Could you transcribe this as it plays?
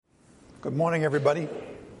Good morning, everybody.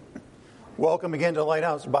 Welcome again to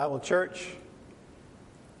Lighthouse Bible Church.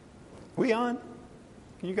 We on?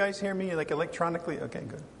 Can you guys hear me electronically? Okay,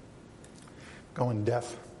 good. Going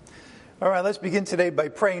deaf. All right, let's begin today by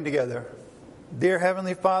praying together. Dear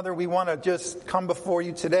Heavenly Father, we want to just come before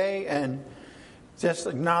you today and just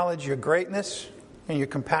acknowledge your greatness and your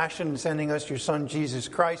compassion in sending us your Son, Jesus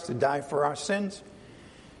Christ, to die for our sins.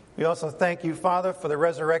 We also thank you, Father, for the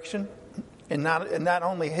resurrection. And not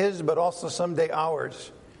only his, but also someday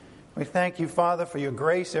ours. We thank you, Father, for your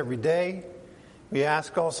grace every day. We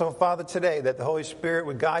ask also, Father, today that the Holy Spirit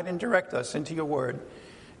would guide and direct us into your word.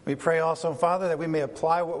 We pray also, Father, that we may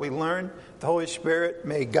apply what we learn. The Holy Spirit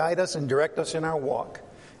may guide us and direct us in our walk.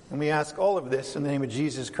 And we ask all of this in the name of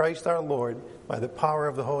Jesus Christ our Lord. By the power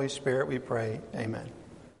of the Holy Spirit we pray. Amen.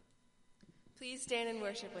 Please stand and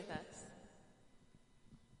worship with us.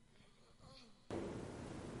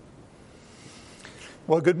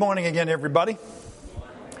 Well, good morning again, everybody.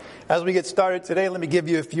 As we get started today, let me give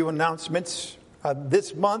you a few announcements.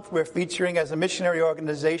 This month, we're featuring as a missionary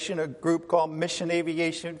organization a group called Mission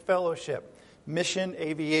Aviation Fellowship. Mission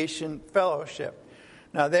Aviation Fellowship.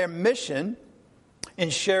 Now, their mission in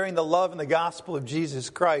sharing the love and the gospel of Jesus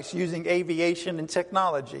Christ using aviation and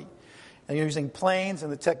technology and using planes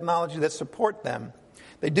and the technology that support them.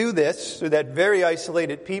 They do this so that very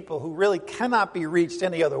isolated people who really cannot be reached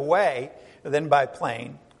any other way than by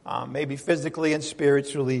plane, maybe physically and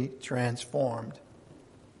spiritually transformed.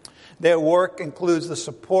 Their work includes the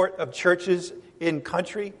support of churches in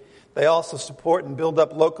country. They also support and build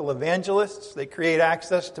up local evangelists. They create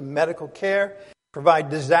access to medical care, provide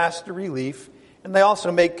disaster relief, and they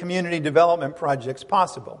also make community development projects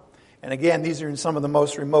possible. And again, these are in some of the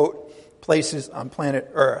most remote places on planet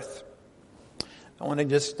Earth. I want to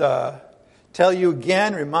just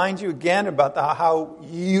remind you again about how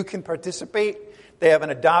you can participate. They have an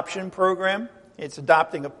adoption program. It's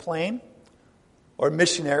adopting a plane or a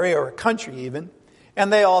missionary or a country even.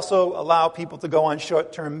 And they also allow people to go on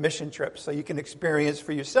short-term mission trips so you can experience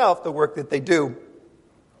for yourself the work that they do.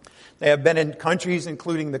 They have been in countries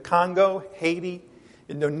including the Congo, Haiti,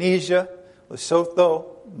 Indonesia, Lesotho,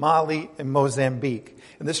 Mali, and Mozambique.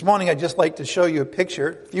 And this morning I'd just like to show you a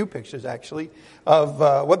few pictures actually, of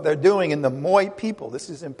what they're doing in the Moi people. This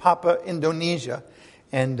is in Papua, Indonesia.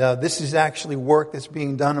 And this is actually work that's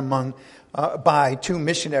being done by two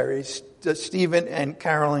missionaries, Stephen and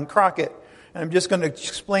Carolyn Crockett. And I'm just going to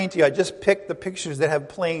explain to you, I just picked the pictures that have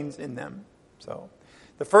planes in them. So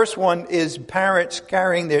the first one is parents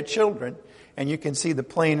carrying their children, and you can see the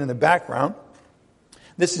plane in the background.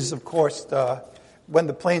 This is, of course, when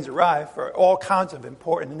the planes arrive for all kinds of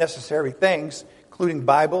important and necessary things, including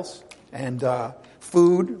Bibles and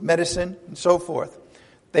food, medicine, and so forth.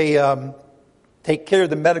 They take care of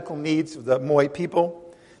the medical needs of the Moi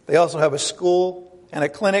people. They also have a school and a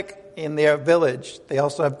clinic in their village. They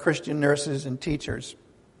also have Christian nurses and teachers.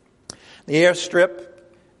 The airstrip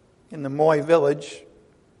in the Moi village,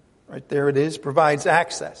 right there it is, provides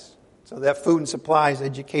access so that food and supplies,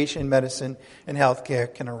 education, medicine, and health care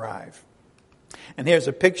can arrive. And here's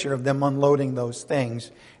a picture of them unloading those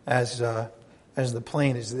things as the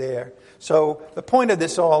plane is there. So the point of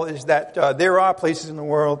this all is that there are places in the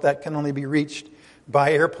world that can only be reached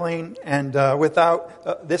by airplane, and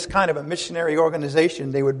without this kind of a missionary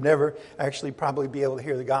organization, they would never actually probably be able to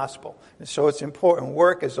hear the gospel. And so it's important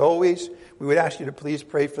work, as always. We would ask you to please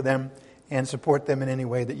pray for them and support them in any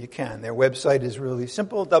way that you can. Their website is really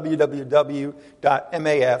simple, www.maf.org.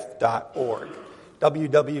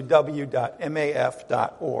 www.maf.org.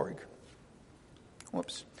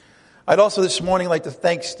 Whoops. I'd also this morning like to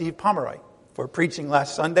thank Steve Pomeroy for preaching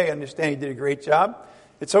last Sunday. I understand he did a great job.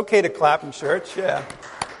 It's okay to clap in church, yeah.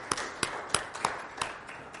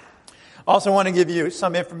 Also want to give you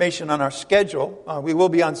some information on our schedule. We will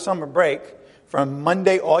be on summer break from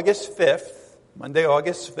Monday, August 5th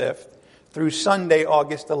through Sunday,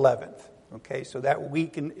 August 11th. Okay, so that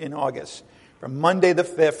week in August. From Monday the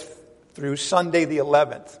 5th through Sunday the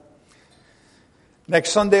 11th.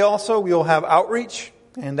 Next Sunday also we will have outreach,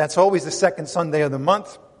 and that's always the second Sunday of the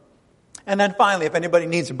month. And then finally, if anybody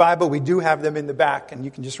needs a Bible, we do have them in the back, and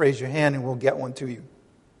you can just raise your hand and we'll get one to you.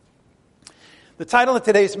 The title of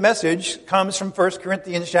today's message comes from 1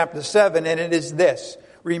 Corinthians chapter 7, and it is this: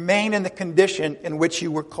 remain in the condition in which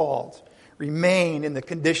you were called. Remain in the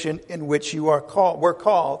condition in which you were called. We're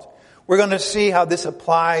going to see how this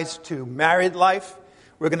applies to married life.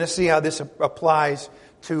 We're going to see how this applies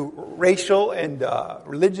to racial and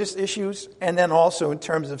religious issues, and then also in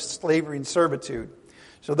terms of slavery and servitude.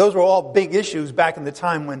 So those were all big issues back in the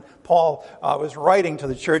time when Paul was writing to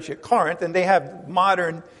the church at Corinth, and they have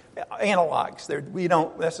modern analogs. We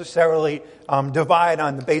don't necessarily divide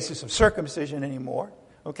on the basis of circumcision anymore.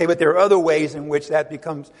 Okay, but there are other ways in which that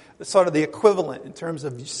becomes sort of the equivalent in terms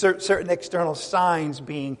of certain external signs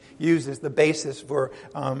being used as the basis for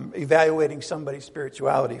evaluating somebody's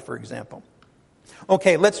spirituality, for example.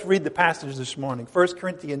 Okay, let's read the passage this morning. 1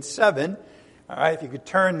 Corinthians 7. All right, if you could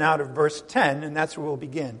turn now to verse 10, and that's where we'll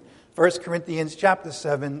begin. 1 Corinthians chapter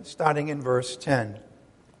 7, starting in verse 10.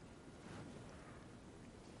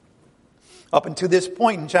 Up until this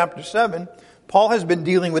point in chapter 7, Paul has been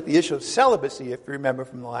dealing with the issue of celibacy, if you remember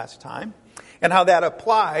from the last time, and how that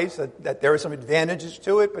applies, that there are some advantages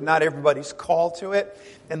to it, but not everybody's called to it.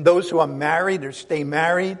 And those who are married or stay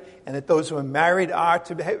married, and that those who are married are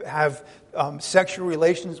to have sexual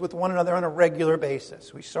relations with one another on a regular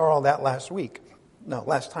basis. We saw all that last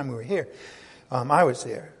time we were here. I was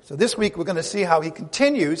there. So this week we're going to see how he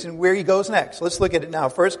continues and where he goes next. Let's look at it now.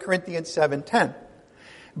 1 Corinthians 7:10.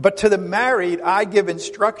 But to the married I give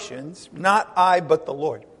instructions, not I but the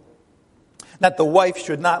Lord, that the wife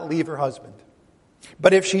should not leave her husband.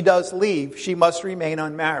 But if she does leave, she must remain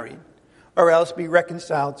unmarried, or else be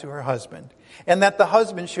reconciled to her husband, and that the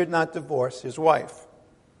husband should not divorce his wife.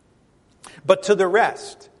 But to the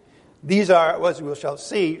rest, these are, as we shall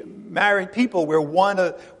see, married people where one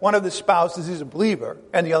of the spouses is a believer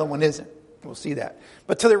and the other one isn't. We'll see that.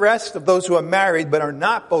 But to the rest of those who are married but are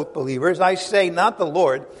not both believers, I say, not the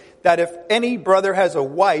Lord, that if any brother has a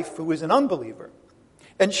wife who is an unbeliever,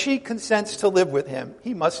 and she consents to live with him,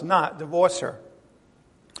 he must not divorce her.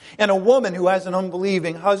 And a woman who has an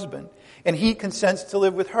unbelieving husband, and he consents to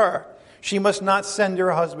live with her, she must not send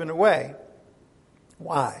her husband away.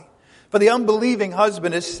 Why? For the unbelieving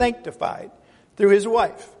husband is sanctified through his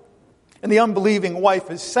wife, and the unbelieving wife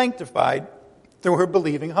is sanctified through her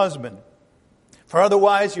believing husband. For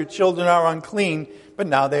otherwise your children are unclean, but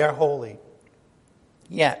now they are holy.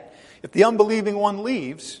 Yet, if the unbelieving one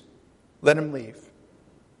leaves, let him leave.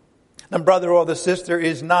 The brother or the sister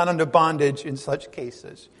is not under bondage in such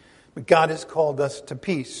cases, but God has called us to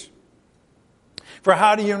peace. For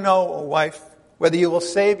how do you know, O wife, whether you will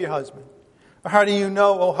save your husband? Or how do you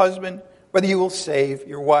know, O husband, whether you will save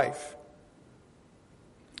your wife?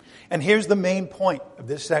 And here's the main point of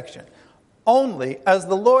this section. Only as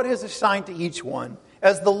the Lord has assigned to each one,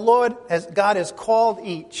 as God has called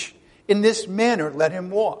each, in this manner let him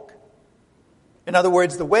walk. In other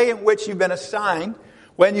words, the way in which you've been assigned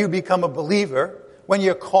when you become a believer, when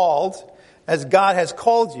you're called, as God has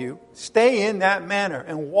called you, stay in that manner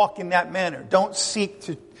and walk in that manner. Don't seek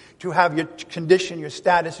to have your condition, your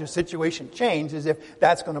status, your situation change as if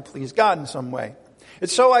that's going to please God in some way.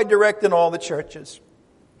 It's so I direct in all the churches.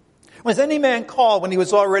 Was any man called when he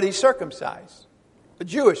was already circumcised? A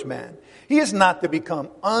Jewish man. He is not to become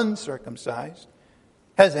uncircumcised.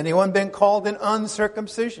 Has anyone been called in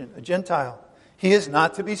uncircumcision? A Gentile. He is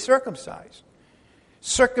not to be circumcised.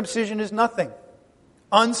 Circumcision is nothing.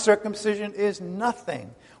 Uncircumcision is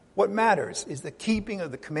nothing. What matters is the keeping of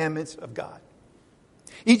the commandments of God.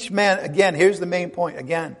 Each man, again, here's the main point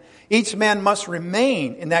again. Each man must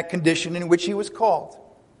remain in that condition in which he was called.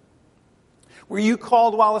 Were you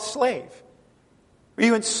called while a slave? Were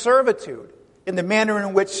you in servitude in the manner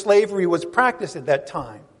in which slavery was practiced at that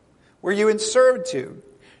time? Were you in servitude?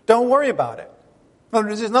 Don't worry about it. No,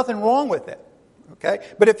 there's nothing wrong with it. Okay?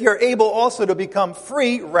 But if you're able also to become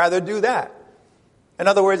free, rather do that. In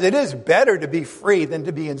other words, it is better to be free than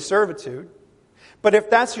to be in servitude. But if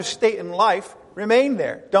that's your state in life, remain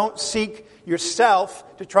there. Don't seek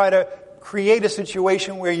yourself to try to create a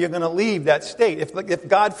situation where you're going to leave that state. If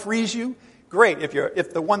God frees you, great.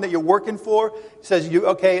 If the one that you're working for says,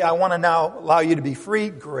 okay, I want to now allow you to be free,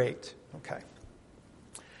 great. Okay.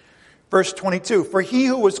 Verse 22, for he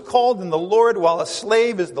who was called in the Lord while a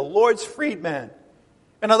slave is the Lord's freedman.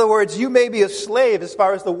 In other words, you may be a slave as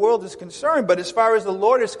far as the world is concerned, but as far as the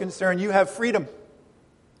Lord is concerned, you have freedom.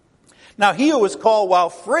 Now, he who was called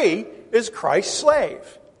while free is Christ's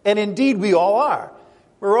slave. And indeed, we all are.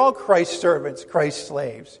 We're all Christ's servants, Christ's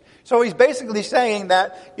slaves. So he's basically saying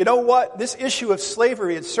that, you know what, this issue of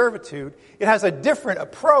slavery and servitude, it has a different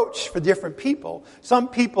approach for different people. Some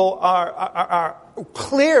people are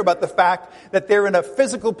clear about the fact that they're in a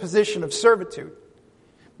physical position of servitude.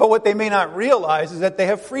 But what they may not realize is that they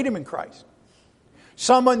have freedom in Christ.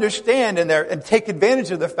 Some understand and take advantage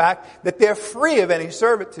of the fact that they're free of any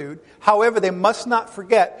servitude. However, they must not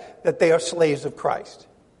forget that they are slaves of Christ.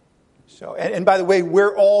 So, and by the way,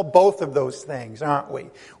 we're all both of those things, aren't we?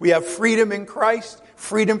 We have freedom in Christ,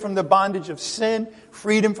 freedom from the bondage of sin,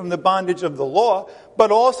 freedom from the bondage of the law,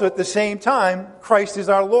 but also at the same time, Christ is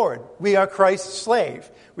our Lord. We are Christ's slave.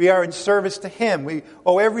 We are in service to Him. We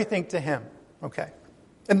owe everything to Him. Okay.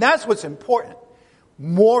 And that's what's important.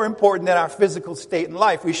 More important than our physical state in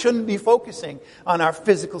life. We shouldn't be focusing on our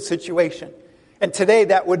physical situation. And today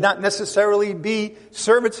that would not necessarily be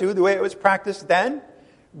servitude the way it was practiced then,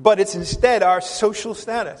 but it's instead our social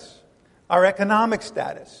status, our economic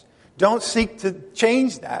status. Don't seek to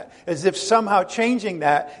change that as if somehow changing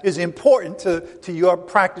that is important to your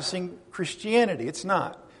practicing Christianity. It's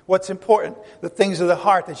not. What's important? The things of the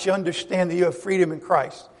heart, that you understand that you have freedom in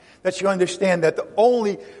Christ. That you understand that the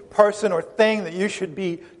only person or thing that you should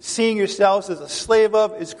be seeing yourselves as a slave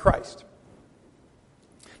of is Christ.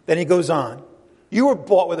 Then he goes on. You were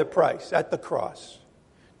bought with a price at the cross.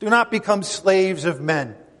 Do not become slaves of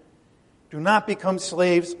men. Do not become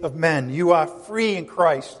slaves of men. You are free in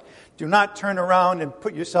Christ. Do not turn around and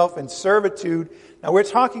put yourself in servitude. Now we're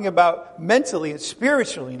talking about mentally and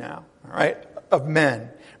spiritually now, all right, of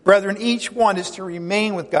men. Brethren, each one is to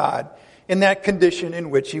remain with God in that condition in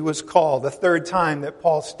which he was called. The third time that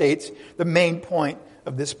Paul states the main point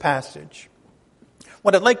of this passage.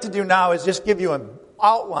 What I'd like to do now is just give you an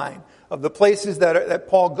outline of the places that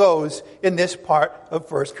Paul goes in this part of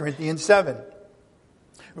 1 Corinthians 7.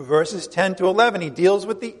 Verses 10 to 11, he deals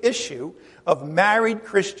with the issue of married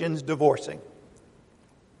Christians divorcing.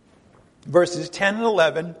 Verses 10 and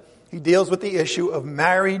 11, he deals with the issue of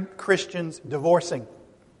married Christians divorcing.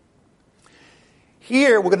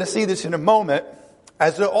 Here, we're going to see this in a moment.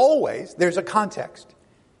 As always, there's a context.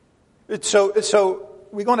 So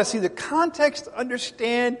we're going to see the context to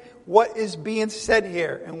understand what is being said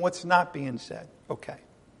here and what's not being said. Okay.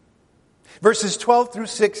 Verses 12 through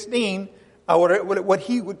 16 are what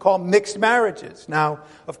he would call mixed marriages. Now,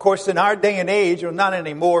 of course, in our day and age, or not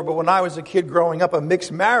anymore, but when I was a kid growing up, a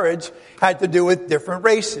mixed marriage had to do with different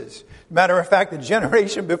races. Matter of fact, the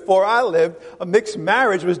generation before I lived, a mixed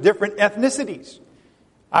marriage was different ethnicities.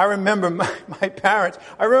 I remember my parents,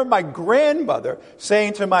 I remember my grandmother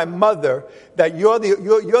saying to my mother that you're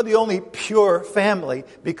the only pure family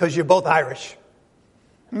because you're both Irish.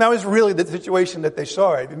 And that was really the situation that they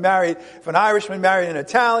saw. If an Irishman married an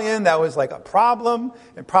Italian, that was like a problem,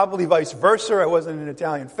 and probably vice versa. I wasn't an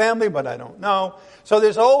Italian family, but I don't know. So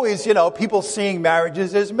there's always, people seeing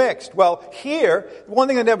marriages as mixed. Well, here, one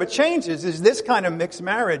thing that never changes is this kind of mixed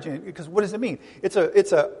marriage, because what does it mean? It's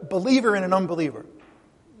a believer and an unbeliever.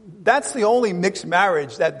 That's the only mixed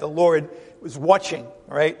marriage that the Lord was watching,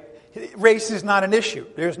 right? Race is not an issue.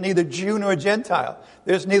 There's neither Jew nor Gentile.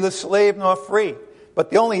 There's neither slave nor free. But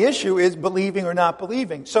the only issue is believing or not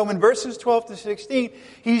believing. So in verses 12 to 16,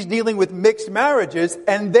 he's dealing with mixed marriages,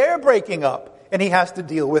 and they're breaking up, and he has to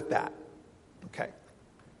deal with that. Okay.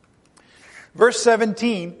 Verse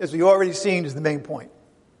 17, as we already seen, is the main point.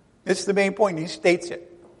 It's the main point, and he states it.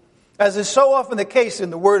 As is so often the case in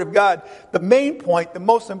the Word of God, the main point, the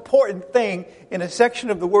most important thing in a section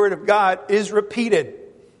of the Word of God is repeated.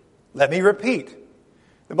 Let me repeat.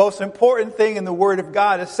 The most important thing in the Word of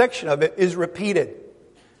God, a section of it, is repeated.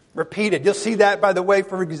 Repeated. You'll see that, by the way,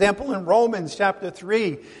 for example, in Romans chapter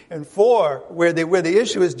 3 and 4, where the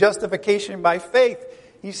issue is justification by faith.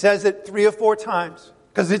 He says it 3 or 4 times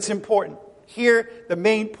because it's important. Here, the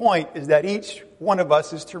main point is that each one of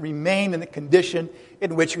us is to remain in the condition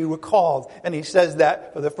in which we were called. And he says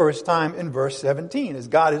that for the first time in verse 17. As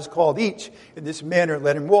God has called each in this manner,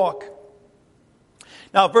 let him walk.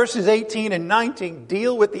 Now, verses 18 and 19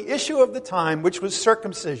 deal with the issue of the time, which was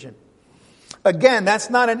circumcision. Again, that's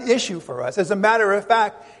not an issue for us. As a matter of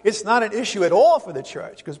fact, it's not an issue at all for the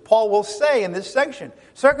church, because Paul will say in this section,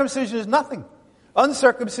 circumcision is nothing.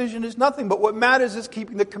 Uncircumcision is nothing, but what matters is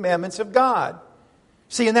keeping the commandments of God.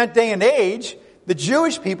 See, in that day and age, the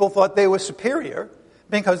Jewish people thought they were superior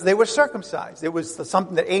because they were circumcised. It was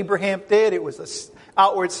something that Abraham did. It was an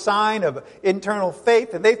outward sign of internal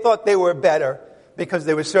faith, and they thought they were better because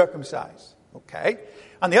they were circumcised. Okay?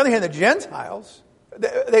 On the other hand, the Gentiles,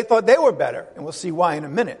 they thought they were better, and we'll see why in a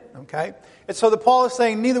minute. Okay? And so Paul is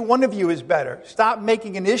saying, neither one of you is better. Stop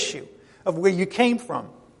making an issue of where you came from.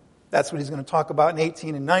 That's what he's going to talk about in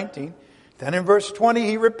 18 and 19. Then in verse 20,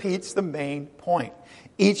 he repeats the main point.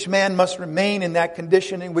 Each man must remain in that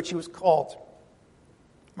condition in which he was called.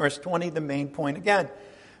 Verse 20, the main point again.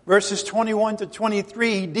 Verses 21 to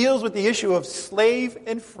 23, he deals with the issue of slave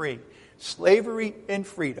and free. Slavery and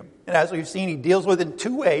freedom. And as we've seen, he deals with it in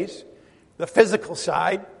 2 ways. The physical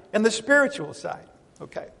side and the spiritual side.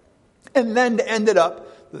 Okay. And then to end it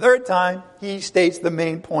up, the third time, he states the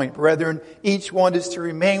main point. Brethren, each one is to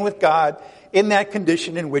remain with God in that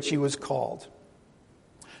condition in which he was called.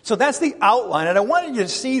 So that's the outline, and I wanted you to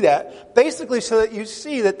see that, basically so that you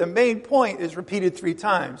see that the main point is repeated 3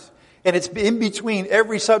 times. And it's in between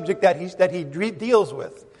every subject that he deals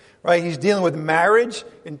with. right? He's dealing with marriage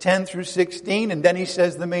in 10 through 16, and then he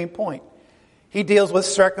says the main point. He deals with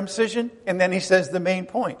circumcision, and then he says the main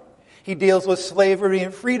point. He deals with slavery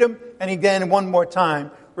and freedom, and again, one more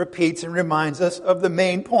time, repeats and reminds us of the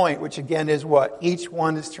main point, which again is what? Each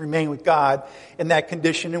one is to remain with God in that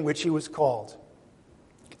condition in which he was called.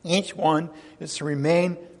 Each one is to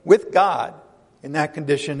remain with God in that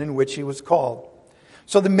condition in which he was called.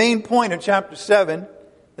 So the main point of chapter 7,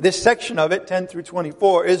 this section of it, 10 through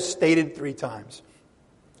 24, is stated 3 times.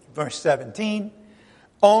 Verse 17,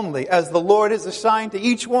 only as the Lord has assigned to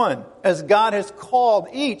each one, as God has called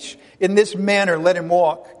each, in this manner let him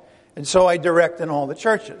walk. And so I direct in all the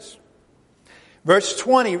churches. Verse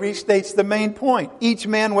 20 restates the main point. Each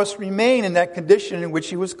man must remain in that condition in which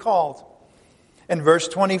he was called. And verse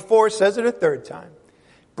 24 says it a 3rd time.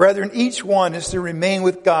 Brethren, each one is to remain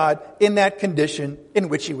with God in that condition in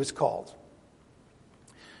which he was called.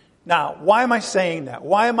 Now, why am I saying that?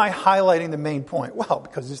 Why am I highlighting the main point? Well,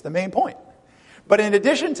 because it's the main point. But in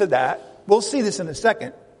addition to that, we'll see this in a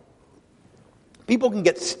second, people can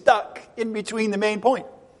get stuck in between the main point.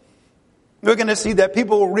 We're going to see that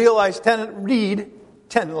people will realize read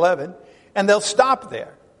 10 and 11, and they'll stop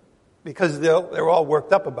there because they're all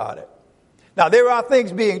worked up about it. Now, there are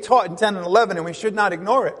things being taught in 10 and 11, and we should not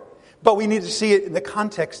ignore it. But we need to see it in the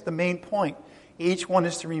context, the main point. Each one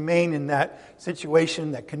is to remain in that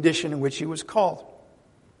situation, that condition in which he was called.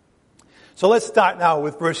 So let's start now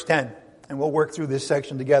with verse 10, and we'll work through this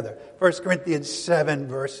section together. 1 Corinthians 7,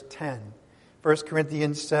 verse 10. 1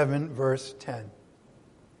 Corinthians 7, verse 10.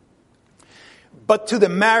 But to the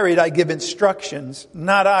married I give instructions,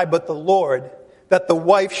 not I, but the Lord, that the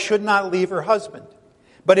wife should not leave her husband.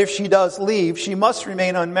 But if she does leave, she must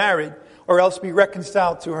remain unmarried, or else be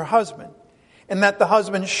reconciled to her husband, and that the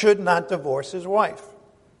husband should not divorce his wife.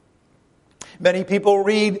 Many people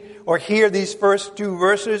read or hear these first 2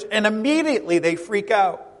 verses, and immediately they freak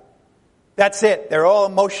out. That's it. They're all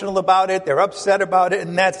emotional about it, they're upset about it,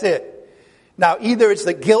 and that's it. Now, either it's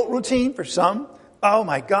the guilt routine for some. Oh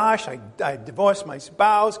my gosh, I divorced my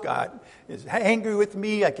spouse. God is angry with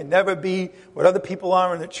me. I can never be what other people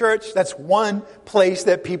are in the church. That's one place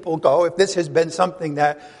that people go. If this has been something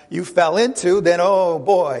that you fell into, then oh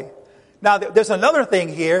boy. Now there's another thing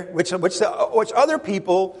here, which other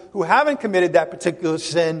people who haven't committed that particular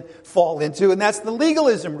sin fall into, and that's the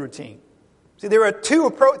legalism routine. See, there are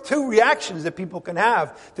two reactions that people can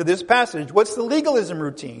have to this passage. What's the legalism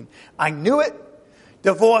routine? I knew it.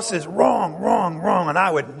 Divorce is wrong, and I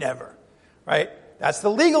would never, right? That's the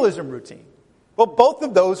legalism routine. Well, both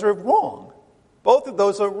of those are wrong. Both of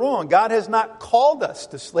those are wrong. God has not called us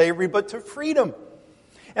to slavery, but to freedom.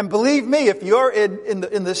 And believe me, if you're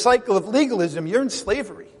in the cycle of legalism, you're in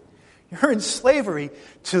slavery. You're in slavery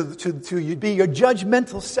to be your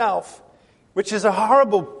judgmental self, which is a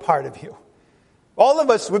horrible part of you. All of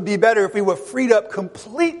us would be better if we were freed up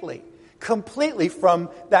completely from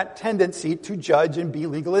that tendency to judge and be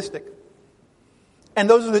legalistic. And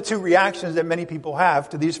those are the 2 reactions that many people have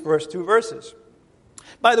to these first 2 verses.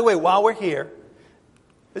 By the way, while we're here,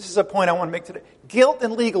 this is a point I want to make today. Guilt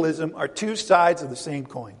and legalism are 2 sides of the same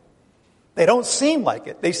coin. They don't seem like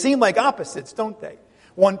it. They seem like opposites, don't they?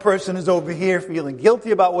 One person is over here feeling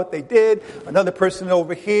guilty about what they did. Another person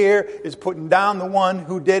over here is putting down the one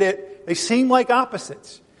who did it. They seem like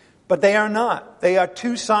opposites. But they are not. They are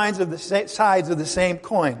 2 sides of the same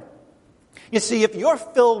coin. You see, if you're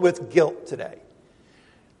filled with guilt today,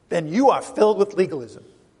 then you are filled with legalism.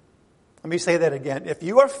 Let me say that again. If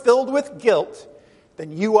you are filled with guilt,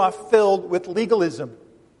 then you are filled with legalism.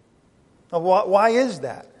 Now, why is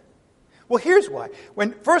that? Well, here's why.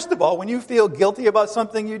 First of all, when you feel guilty about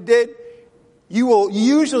something you did, you will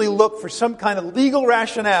usually look for some kind of legal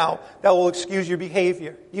rationale that will excuse your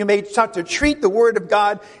behavior. You may start to treat the Word of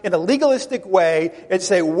God in a legalistic way and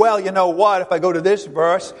say, well, you know what, if I go to this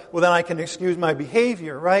verse, well, then I can excuse my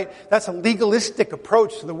behavior, right? That's a legalistic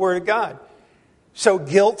approach to the Word of God. So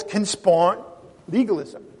guilt can spawn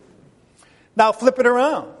legalism. Now flip it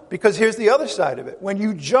around, because here's the other side of it. When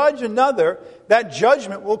you judge another, that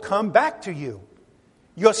judgment will come back to you.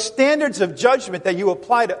 Your standards of judgment that you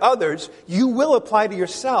apply to others, you will apply to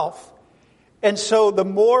yourself. And so the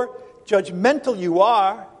more judgmental you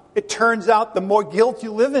are, it turns out the more guilt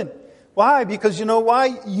you live in. Why? Because you know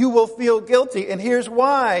why? You will feel guilty. And here's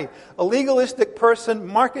why. A legalistic person,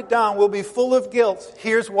 mark it down, will be full of guilt.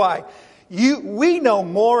 Here's why. We know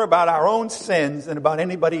more about our own sins than about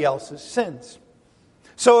anybody else's sins.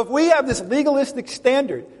 So if we have this legalistic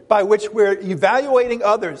standard by which we're evaluating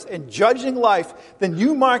others and judging life, then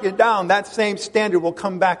you mark it down, that same standard will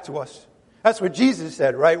come back to us. That's what Jesus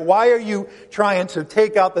said, right? Why are you trying to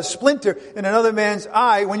take out the splinter in another man's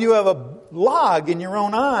eye when you have a log in your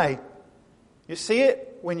own eye? You see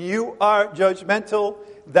it? When you are judgmental,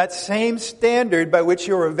 that same standard by which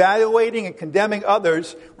you're evaluating and condemning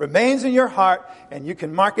others remains in your heart, and you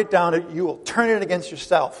can mark it down, and you will turn it against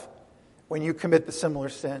yourself when you commit the similar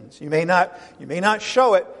sins. You may not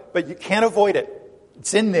show it, but you can't avoid it.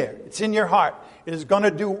 It's in there. It's in your heart. It is going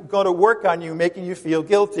to work on you, making you feel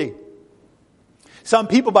guilty. Some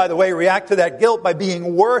people, by the way, react to that guilt by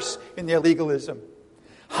being worse in their legalism.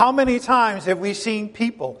 How many times have we seen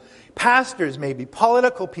people, pastors maybe,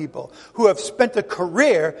 political people, who have spent a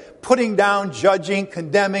career putting down, judging,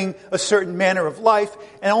 condemning a certain manner of life,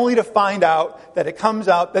 and only to find out that it comes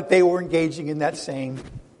out that they were engaging in that same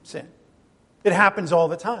sin? It happens all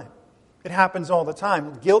the time. It happens all the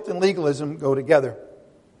time. Guilt and legalism go together.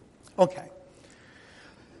 Okay.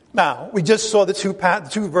 Now, we just saw the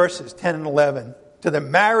two verses, 10 and 11. To the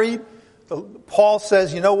married, Paul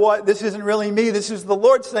says, you know what? This isn't really me. This is the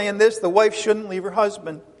Lord saying this. The wife shouldn't leave her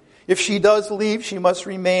husband. If she does leave, she must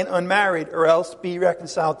remain unmarried or else be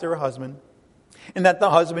reconciled to her husband. And that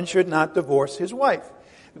the husband should not divorce his wife.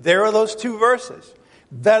 There are those two verses.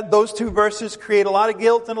 Those two verses create a lot of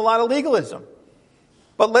guilt and a lot of legalism.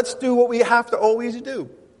 But let's do what we have to always do.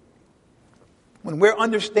 When we're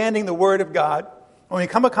understanding the Word of God, when we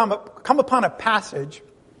come upon a passage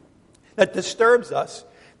that disturbs us,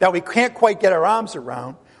 that we can't quite get our arms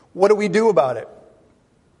around, what do we do about it?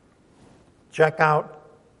 Check out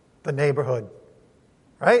the neighborhood.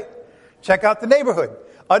 Right? Check out the neighborhood.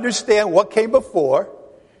 Understand what came before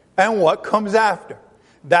and what comes after.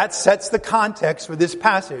 That sets the context for this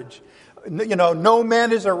passage. You know, no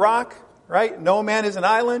man is a rock, right? No man is an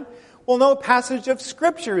island. Well, no passage of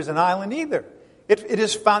Scripture is an island either. It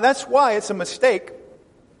is found, that's why it's a mistake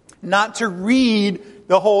not to read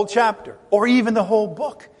the whole chapter or even the whole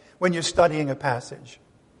book when you're studying a passage.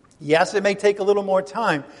 Yes, it may take a little more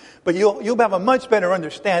time, but you'll have a much better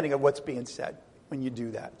understanding of what's being said when you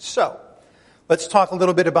do that. So, let's talk a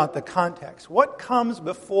little bit about the context. What comes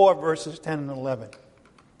before verses 10 and 11?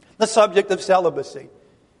 The subject of celibacy.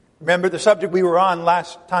 Remember the subject we were on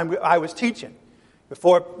last time I was teaching,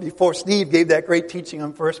 before Steve gave that great teaching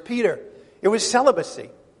on 1 Peter. It was celibacy.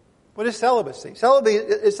 What is celibacy? Celibacy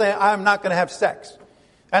is saying, I'm not going to have sex.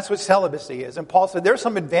 That's what celibacy is. And Paul said there are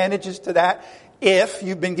some advantages to that if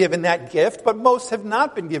you've been given that gift, but most have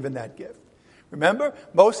not been given that gift. Remember,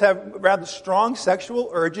 most have rather strong sexual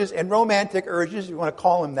urges and romantic urges, you want to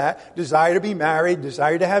call them that, desire to be married,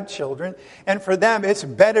 desire to have children, and for them it's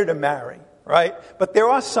better to marry, right? But there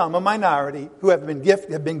are some, a minority, who have been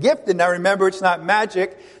gifted. Now remember, it's not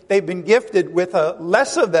magic. They've been gifted with a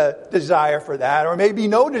less of a desire for that, or maybe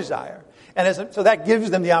no desire. And so that gives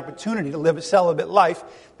them the opportunity to live a celibate life.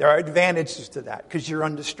 There are advantages to that because you're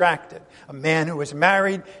undistracted. A man who is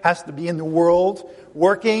married has to be in the world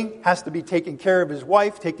working, has to be taking care of his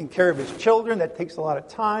wife, taking care of his children. That takes a lot of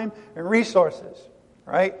time and resources,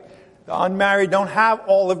 right? The unmarried don't have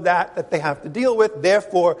all of that they have to deal with.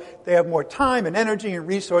 Therefore, they have more time and energy and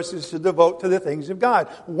resources to devote to the things of God.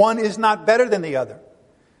 One is not better than the other.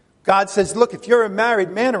 God says, look, if you're a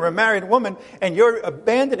married man or a married woman and you're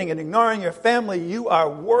abandoning and ignoring your family, you are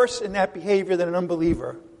worse in that behavior than an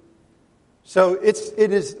unbeliever. So it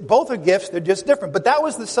is both are gifts, they're just different. But that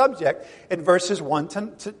was the subject in verses 1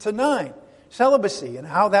 to 9. Celibacy and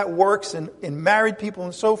how that works in married people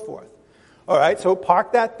and so forth. All right, so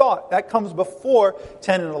park that thought. That comes before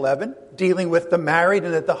 10 and 11, dealing with the married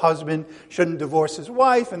and that the husband shouldn't divorce his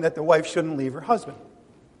wife and that the wife shouldn't leave her husband.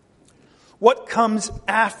 What comes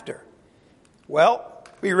after? Well,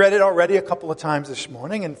 we read it already a couple of times this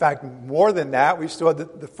morning. In fact, more than that, we saw the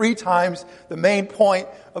 3 times the main point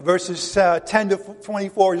of verses 10 to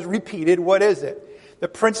 24 is repeated. What is it? The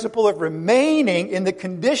principle of remaining in the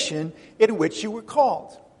condition in which you were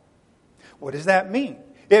called. What does that mean?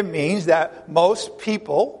 It means that most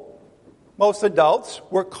people, most adults,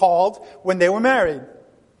 were called when they were married.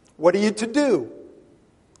 What are you to do?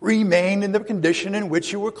 Remain in the condition in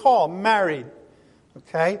which you were called, married.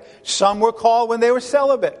 Okay? Some were called when they were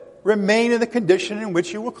celibate. Remain in the condition in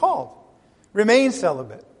which you were called. Remain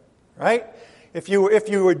celibate. Right? When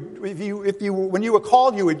you were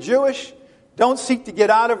called, you were Jewish. Don't seek to get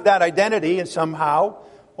out of that identity and somehow,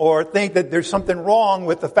 or think that there's something wrong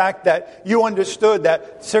with the fact that you understood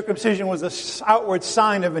that circumcision was an outward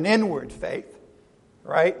sign of an inward faith.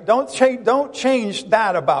 Right? Don't change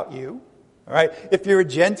that about you. All right. If you're a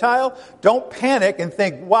Gentile, don't panic and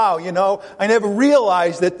think, wow, I never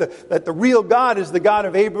realized that the real God is the God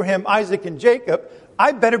of Abraham, Isaac, and Jacob.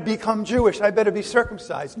 I better become Jewish. I better be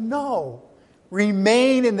circumcised. No.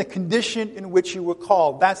 Remain in the condition in which you were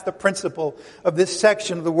called. That's the principle of this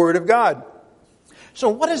section of the Word of God. So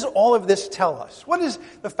what does all of this tell us? What is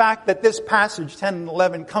the fact that this passage, 10 and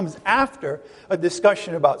 11, comes after a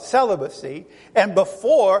discussion about celibacy and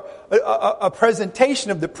before a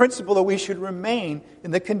presentation of the principle that we should remain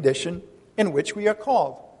in the condition in which we are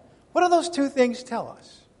called? What do those two things tell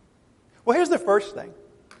us? Well, here's the first thing.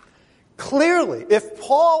 Clearly, if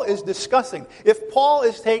Paul is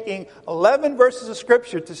taking 11 verses of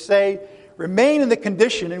Scripture to say, remain in the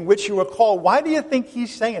condition in which you are called, why do you think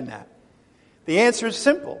he's saying that? The answer is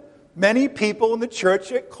simple. Many people in the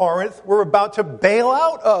church at Corinth were about to bail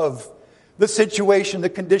out of the situation, the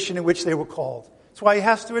condition in which they were called. That's why he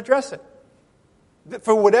has to address it.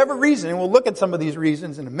 For whatever reason, and we'll look at some of these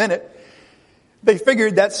reasons in a minute, they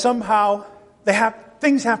figured that somehow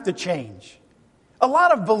things have to change. A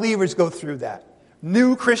lot of believers go through that.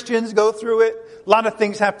 New Christians go through it. A lot of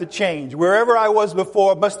things have to change. Wherever I was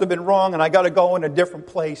before must have been wrong, and I got to go in a different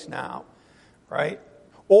place now. Right?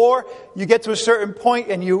 Or you get to a certain point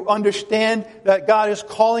and you understand that God is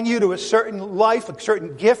calling you to a certain life, a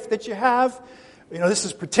certain gift that you have. You know, this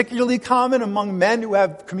is particularly common among men who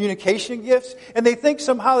have communication gifts. And they think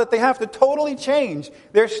somehow that they have to totally change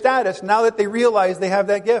their status now that they realize they have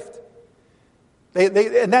that gift.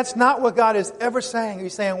 And that's not what God is ever saying.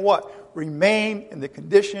 He's saying what? Remain in the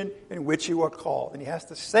condition in which you are called. And he has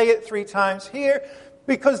to say it 3 times here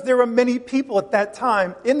because there were many people at that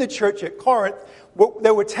time in the church at Corinth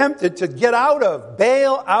that were tempted to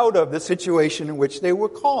bail out of the situation in which they were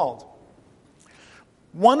called.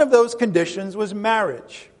 One of those conditions was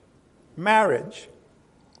marriage. Marriage.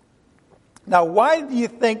 Now, why do you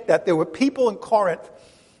think that there were people in Corinth,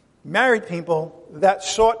 married people, that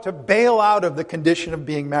sought to bail out of the condition of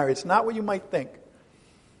being married? It's not what you might think.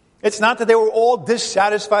 It's not that they were all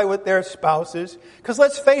dissatisfied with their spouses. Because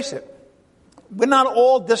let's face it, we're not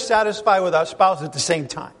all dissatisfied with our spouses at the same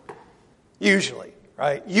time. Usually,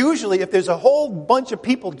 right? Usually, if there's a whole bunch of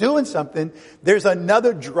people doing something, there's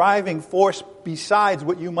another driving force besides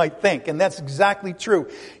what you might think. And that's exactly true.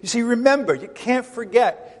 You see, remember, you can't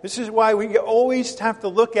forget. This is why we always have to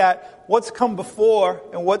look at what's come before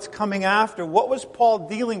and what's coming after. What was Paul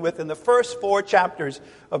dealing with in the first 4 chapters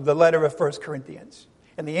of the letter of 1 Corinthians?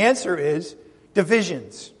 And the answer is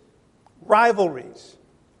divisions, rivalries,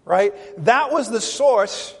 right? That was the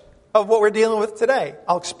source of what we're dealing with today.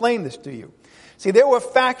 I'll explain this to you. See, there were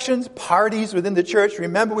factions, parties within the church.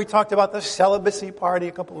 Remember we talked about the celibacy party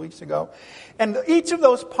a couple of weeks ago. And each of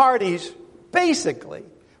those parties basically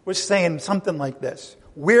was saying something like this.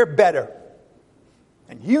 We're better.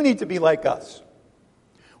 And you need to be like us.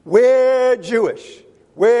 We're Jewish.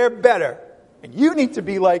 We're better. And you need to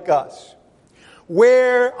be like us.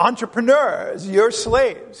 We're entrepreneurs. You're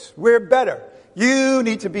slaves. We're better. You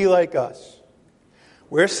need to be like us.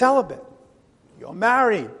 We're celibate. You're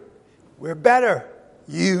married. We're better.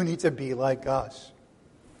 You need to be like us.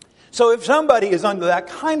 So if somebody is under that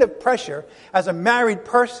kind of pressure as a married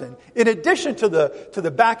person, in addition to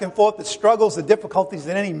the back and forth, the struggles, the difficulties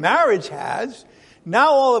that any marriage has, now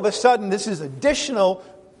all of a sudden this is additional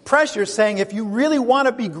pressure saying if you really want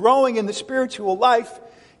to be growing in the spiritual life,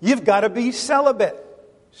 you've got to be celibate.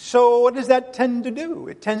 So what does that tend to do?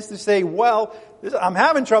 It tends to say, well, I'm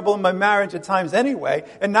having trouble in my marriage at times anyway,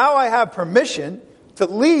 and now I have permission to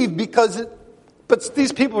leave but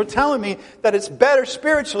these people are telling me that it's better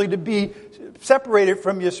spiritually to be separated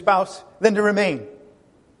from your spouse than to remain.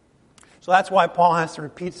 So that's why Paul has to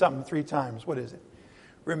repeat something 3 times. What is it?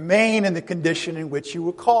 Remain in the condition in which you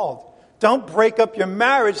were called. Don't break up your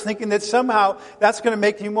marriage thinking that somehow that's going to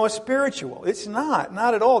make you more spiritual. It's not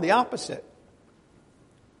at all, the opposite.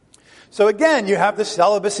 So again, you have the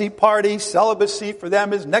celibacy party. Celibacy for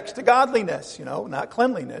them is next to godliness, not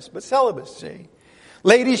cleanliness, but celibacy.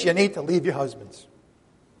 Ladies, you need to leave your husbands.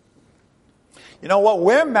 You know what?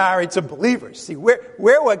 We're married to believers. See, we're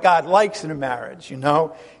what God likes in a marriage,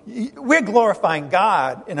 We're glorifying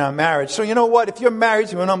God in our marriage. So you know what? If you're married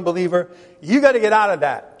to an unbeliever, you got to get out of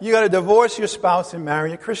that. You got to divorce your spouse and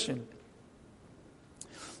marry a Christian.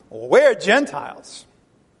 Well, we're Gentiles.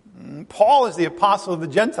 Paul is the apostle of the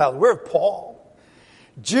Gentiles. We're Paul.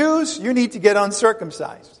 Jews, you need to get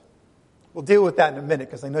uncircumcised. We'll deal with that in a minute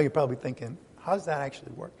because I know you're probably thinking, how does that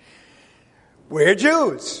actually work? We're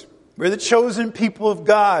Jews. We're the chosen people of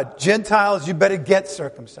God. Gentiles, you better get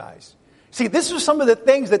circumcised. See, this was some of the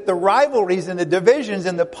things that the rivalries and the divisions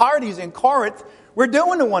and the parties in Corinth were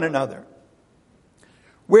doing to one another.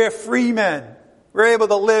 We're free men. We're able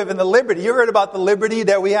to live in the liberty. You heard about the liberty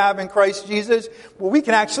that we have in Christ Jesus? Well, we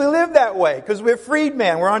can actually live that way because we're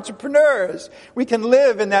freedmen. We're entrepreneurs. We can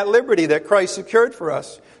live in that liberty that Christ secured for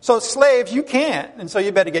us. So slaves, you can't. And so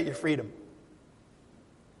you better get your freedom.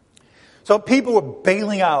 So people were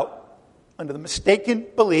bailing out under the mistaken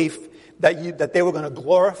belief that they were going to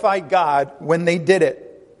glorify God when they did it.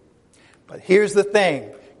 But here's the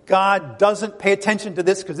thing. God doesn't pay attention to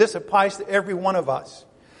this because this applies to every one of us.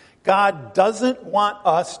 God doesn't want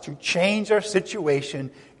us to change our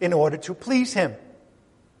situation in order to please Him.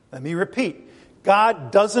 Let me repeat.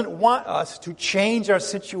 God doesn't want us to change our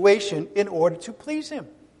situation in order to please Him.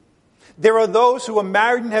 There are those who are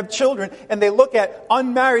married and have children, and they look at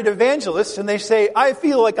unmarried evangelists and they say, I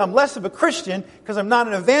feel like I'm less of a Christian because I'm not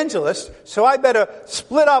an evangelist, so I better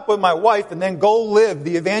split up with my wife and then go live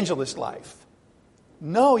the evangelist life.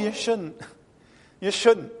 No, you shouldn't. You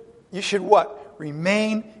shouldn't. You should what?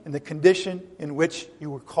 Remain in the condition in which you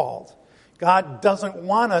were called. God doesn't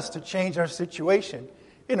want us to change our situation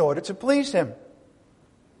in order to please Him.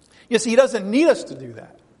 You see, He doesn't need us to do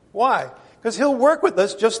that. Why? Because He'll work with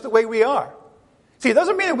us just the way we are. See, it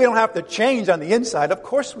doesn't mean that we don't have to change on the inside. Of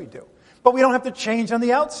course we do. But we don't have to change on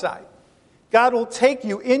the outside. God will take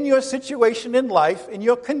you in your situation in life, in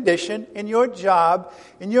your condition, in your job,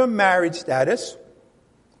 in your marriage status,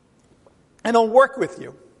 and He'll work with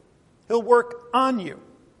you. He'll work on you.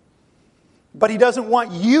 But He doesn't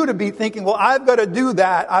want you to be thinking, well, I've got to do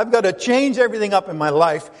that. I've got to change everything up in my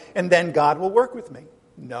life, and then God will work with me.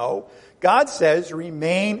 No. God says,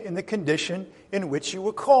 remain in the condition in which you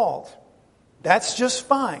were called. That's just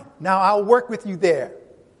fine. Now I'll work with you there.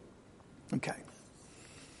 Okay.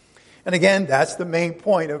 And again, that's the main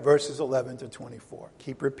point of verses 11 to 24.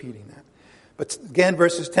 Keep repeating that. But again,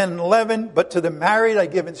 verses 10 and 11, but to the married I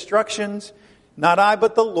give instructions, not I,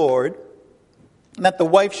 but the Lord, that the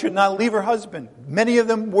wife should not leave her husband. Many of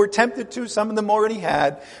them were tempted to, some of them already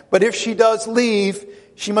had. But if she does leave,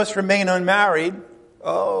 she must remain unmarried,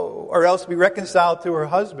 or else be reconciled to her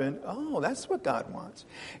husband. Oh, that's what God wants.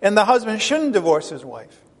 And the husband shouldn't divorce his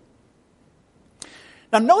wife.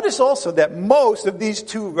 Now notice also that most of these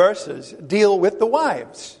two verses deal with the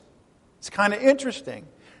wives. It's kind of interesting.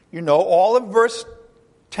 You know, all of verse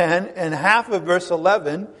 10 and half of verse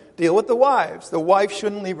 11 deal with the wives. The wife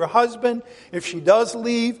shouldn't leave her husband. If she does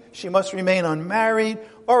leave, she must remain unmarried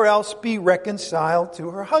or else be reconciled to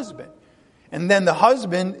her husband. And then the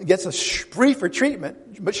husband gets a briefer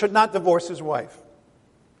treatment, but should not divorce his wife.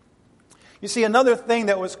 You see, another thing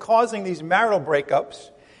that was causing these marital breakups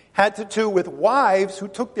had to do with wives who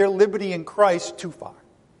took their liberty in Christ too far.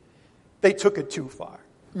 They took it too far.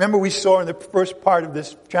 Remember we saw in the first part of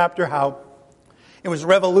this chapter how it was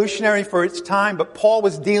revolutionary for its time, but Paul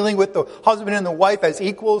was dealing with the husband and the wife as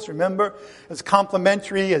equals, remember, as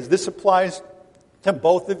complementary, as this applies to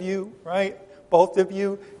both of you, right? Both of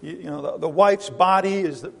you, the wife's body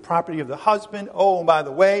is the property of the husband. Oh, and by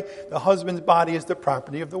the way, the husband's body is the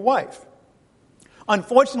property of the wife.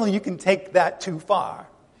 Unfortunately, you can take that too far.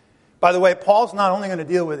 By the way, Paul's not only going to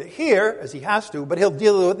deal with it here, as he has to, but he'll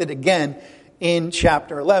deal with it again in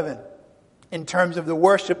chapter 11, in terms of the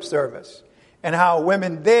worship service, and how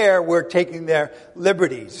women there were taking their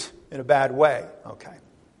liberties in a bad way. Okay.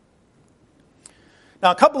 Now,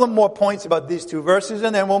 a couple of more points about these two verses,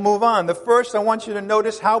 and then we'll move on. The first, I want you to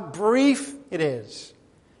notice how brief it is.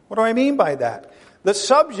 What do I mean by that? The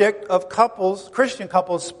subject of couples, Christian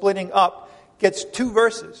couples splitting up, gets 2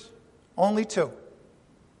 verses. Only 2. All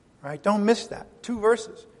right? Don't miss that. 2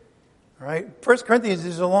 verses. All right? 1 Corinthians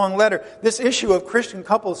is a long letter. This issue of Christian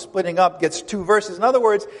couples splitting up gets 2 verses. In other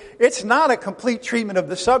words, it's not a complete treatment of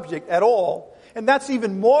the subject at all. And that's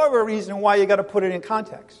even more of a reason why you got to put it in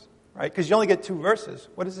context. Right? Because you only get 2 verses.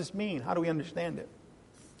 What does this mean? How do we understand it?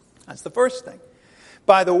 That's the first thing.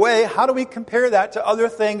 By the way, how do we compare that to other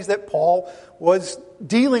things that Paul was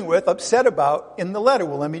dealing with, upset about in the letter?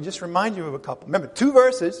 Well, let me just remind you of a couple. Remember, 2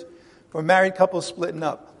 verses for married couples splitting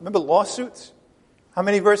up. Remember lawsuits? How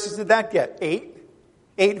many verses did that get? 8.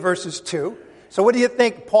 8 verses 2. So what do you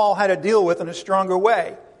think Paul had to deal with in a stronger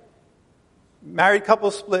way? Married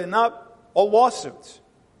couples splitting up or lawsuits?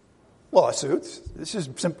 Lawsuits. This is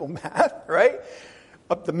simple math, right?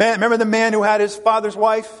 Remember the man who had his father's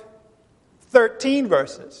wife? 13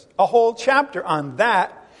 verses. A whole chapter on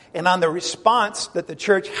that and on the response that the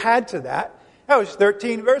church had to that. That was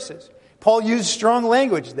 13 verses. Paul used strong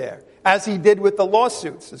language there, as he did with the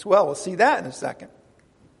lawsuits as well. We'll see that in a second.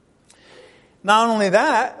 Not only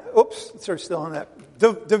that, we're still on that.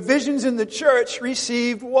 The divisions in the church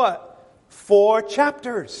received what? 4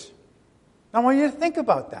 chapters. Now I want you to think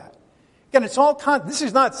about that. Again, this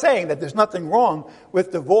is not saying that there's nothing wrong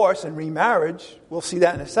with divorce and remarriage. We'll see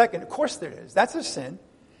that in a second. Of course there is. That's a sin.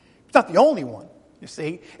 It's not the only one, you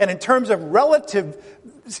see. And in terms of relative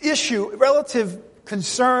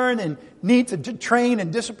concern and need to train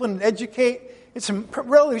and discipline and educate, it's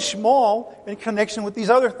really small in connection with these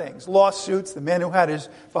other things. Lawsuits, the man who had his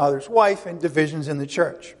father's wife, and divisions in the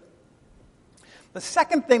church. The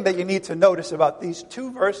second thing that you need to notice about these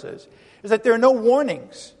two verses is that there are no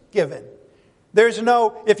warnings given. There's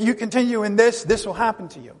no, if you continue in this will happen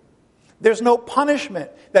to you. There's no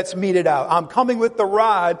punishment that's meted out. I'm coming with the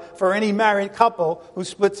rod for any married couple who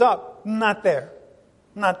splits up. Not there.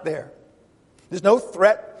 Not there. There's no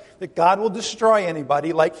threat that God will destroy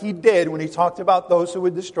anybody like he did when he talked about those who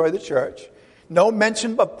would destroy the church. No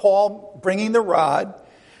mention of Paul bringing the rod.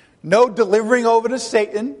 No delivering over to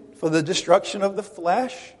Satan for the destruction of the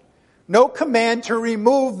flesh. No command to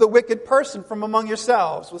remove the wicked person from among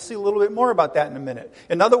yourselves. We'll see a little bit more about that in a minute.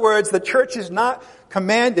 In other words, the church is not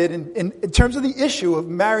commanded in terms of the issue of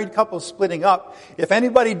married couples splitting up. If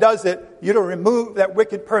anybody does it, you're to remove that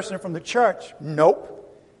wicked person from the church. Nope.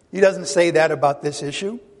 He doesn't say that about this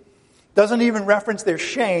issue. Doesn't even reference their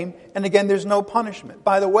shame. And again, there's no punishment.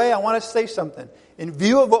 By the way, I want to say something. In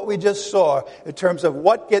view of what we just saw, in terms of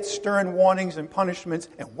what gets stern warnings and punishments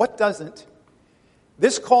and what doesn't,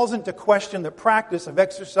 this calls into question the practice of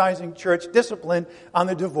exercising church discipline on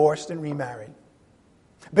the divorced and remarried.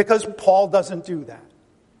 Because Paul doesn't do that.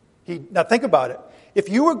 Now think about it. If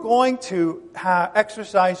you were going to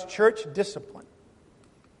exercise church discipline,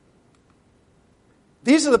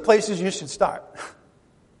 these are the places you should start.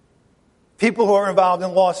 People who are involved in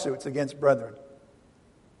lawsuits against brethren.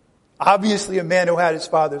 Obviously a man who had his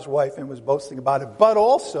father's wife and was boasting about it, but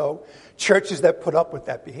also churches that put up with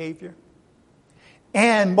that behavior.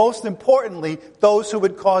 And most importantly, those who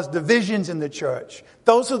would cause divisions in the church.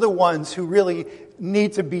 Those are the ones who really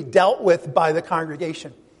need to be dealt with by the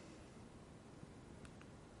congregation.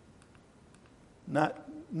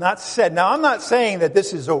 Not said. Now, I'm not saying that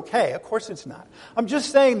this is okay. Of course it's not. I'm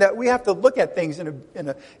just saying that we have to look at things in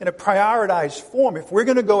a prioritized form. If we're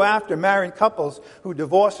going to go after married couples who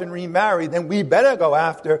divorce and remarry, then we better go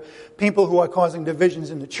after people who are causing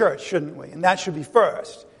divisions in the church, shouldn't we? And that should be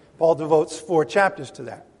first. Paul devotes 4 chapters to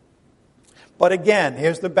that. But again,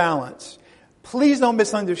 here's the balance. Please don't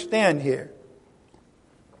misunderstand here.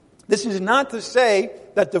 This is not to say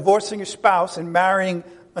that divorcing your spouse and marrying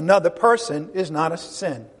another person is not a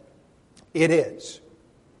sin. It is.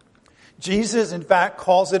 Jesus, in fact,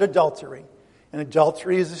 calls it adultery. And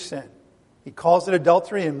adultery is a sin. He calls it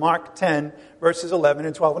adultery in Mark 10, verses 11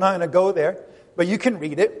 and 12. We're not going to go there, but you can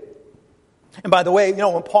read it. And by the way,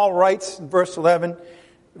 when Paul writes in verse 11,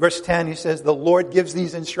 verse 10, he says, the Lord gives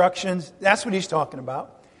these instructions. That's what he's talking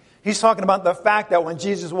about. He's talking about the fact that when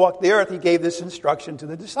Jesus walked the earth, he gave this instruction to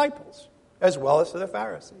the disciples, as well as to the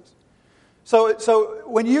Pharisees. So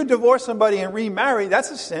when you divorce somebody and remarry, that's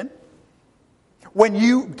a sin. When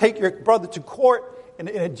you take your brother to court in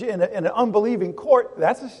an unbelieving court,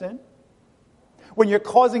 that's a sin. When you're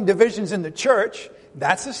causing divisions in the church,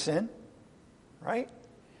 that's a sin. Right?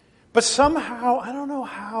 But somehow, I don't know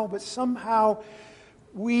how, but somehow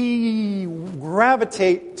we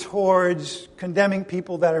gravitate towards condemning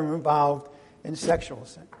people that are involved in sexual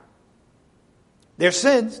sin. They're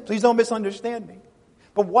sins. Please don't misunderstand me.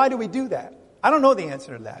 But why do we do that? I don't know the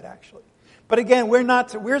answer to that, actually. But again,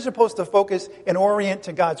 we're supposed to focus and orient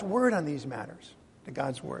to God's Word on these matters. To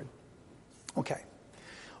God's Word. Okay.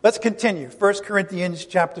 Let's continue. 1 Corinthians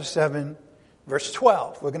chapter 7, verse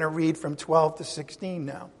 12. We're going to read from 12 to 16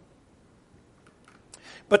 now.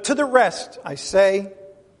 But to the rest, I say,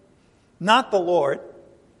 not the Lord,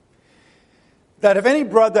 that if any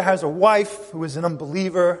brother has a wife who is an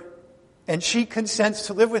unbeliever and she consents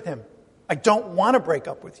to live with him, I don't want to break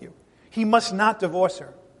up with you. He must not divorce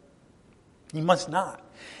her. He must not.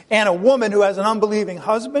 And a woman who has an unbelieving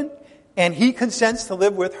husband and he consents to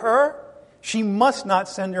live with her, she must not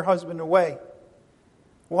send her husband away.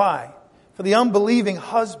 Why? For the unbelieving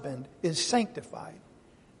husband is sanctified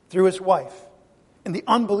through his wife. And the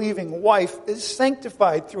unbelieving wife is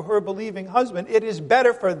sanctified through her believing husband. It is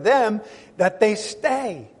better for them that they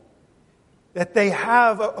stay, that they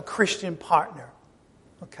have a Christian partner.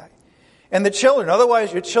 Okay. And the children,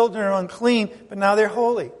 otherwise your children are unclean, but now they're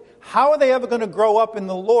holy. How are they ever going to grow up in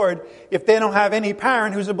the Lord if they don't have any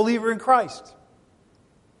parent who's a believer in Christ?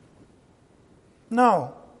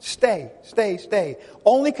 No. Stay.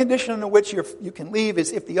 Only condition under which you can leave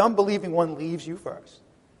is if the unbelieving one leaves you first.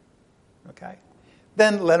 Okay?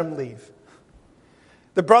 Then let him leave.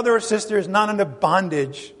 The brother or sister is not under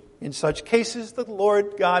bondage. In such cases, the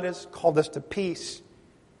Lord God has called us to peace.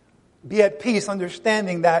 Be at peace,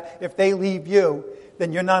 understanding that if they leave you,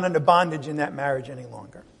 then you're not under bondage in that marriage any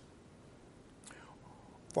longer.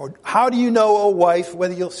 For how do you know, O wife,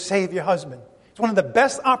 whether you'll save your husband? It's one of the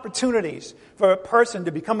best opportunities for a person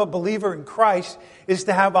to become a believer in Christ is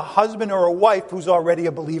to have a husband or a wife who's already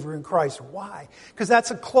a believer in Christ. Why? Because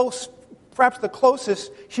that's perhaps the closest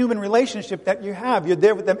human relationship that you have. You're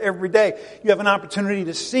there with them every day. You have an opportunity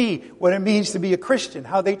to see what it means to be a Christian,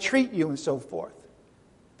 how they treat you and so forth.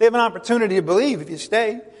 They have an opportunity to believe if you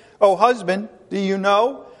stay. Oh, husband,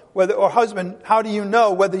 how do you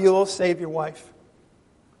know whether you will save your wife?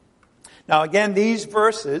 Now again, these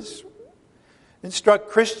verses instruct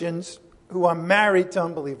Christians who are married to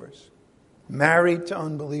unbelievers. Married to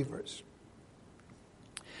unbelievers.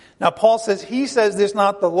 Now Paul says, he says this,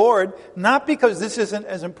 not the Lord, not because this isn't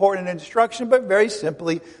as important an instruction, but very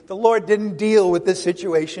simply, the Lord didn't deal with this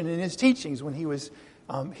situation in his teachings when he was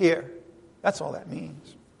here. That's all that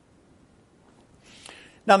means.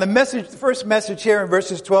 Now the first message here in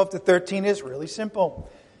verses 12 to 13 is really simple.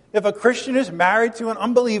 If a Christian is married to an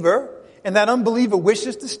unbeliever, and that unbeliever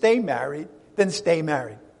wishes to stay married, then stay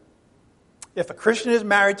married. If a Christian is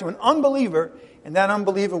married to an unbeliever, and that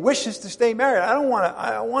unbeliever wishes to stay married, I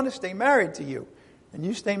want to stay married to you, and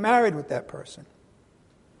you stay married with that person.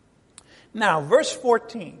 Now, verse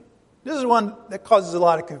 14. This is one that causes a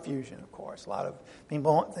lot of confusion, of course. A lot of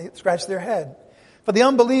people scratch their head. For the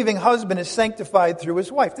unbelieving husband is sanctified through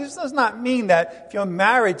his wife. This does not mean that if you're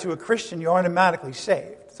married to a Christian, you're automatically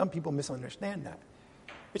saved. Some people misunderstand that.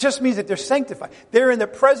 It just means that they're sanctified. They're in the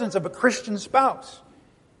presence of a Christian spouse.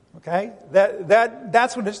 Okay?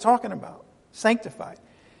 That's what it's talking about. Sanctified.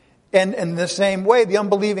 And in the same way, the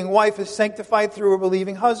unbelieving wife is sanctified through a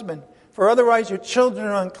believing husband. For otherwise your children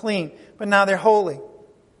are unclean, but now they're holy.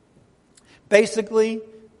 Basically,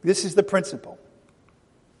 this is the principle.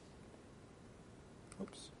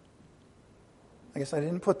 Oops. I guess I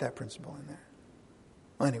didn't put that principle in there.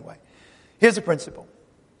 Well, anyway, here's the principle.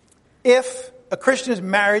 If a Christian is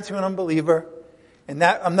married to an unbeliever,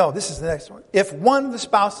 this is the next one. If one of the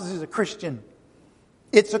spouses is a Christian,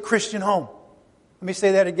 it's a Christian home. Let me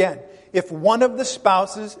say that again. If one of the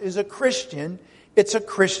spouses is a Christian, it's a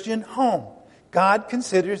Christian home. God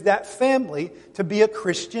considers that family to be a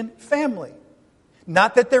Christian family.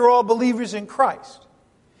 Not that they're all believers in Christ,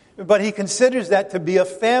 but he considers that to be a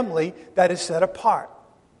family that is set apart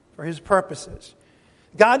for his purposes.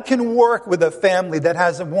 God can work with a family that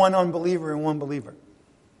has one unbeliever and one believer.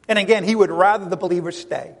 And again, he would rather the believer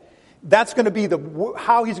stay. That's going to be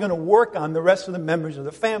how he's going to work on the rest of the members of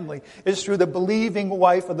the family is through the believing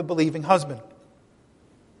wife or the believing husband.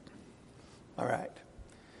 All right.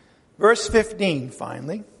 Verse 15,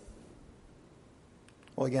 finally.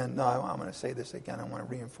 Well, again, no, I'm going to say this again. I want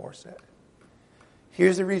to reinforce that.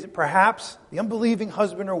 Here's the reason. Perhaps the unbelieving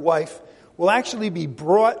husband or wife will actually be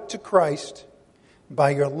brought to Christ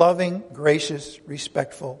by your loving, gracious,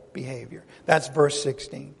 respectful behavior. That's verse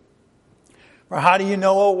 16. Or how do you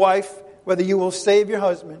know, O wife, whether you will save your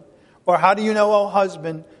husband? Or how do you know, O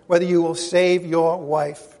husband, whether you will save your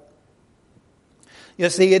wife? You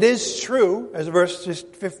see, it is true, as verse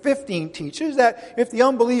 15 teaches, that if the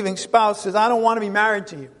unbelieving spouse says, I don't want to be married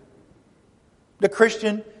to you, the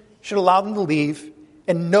Christian should allow them to leave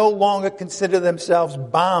and no longer consider themselves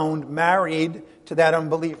bound, married to that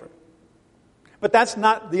unbeliever. But that's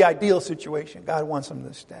not the ideal situation. God wants them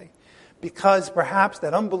to stay. Because perhaps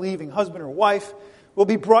that unbelieving husband or wife will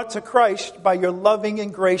be brought to Christ by your loving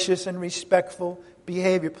and gracious and respectful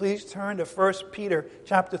behavior. Please turn to 1 Peter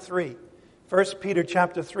chapter 3. 1 Peter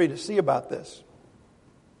chapter 3 to see about this.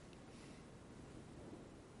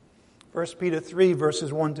 1 Peter 3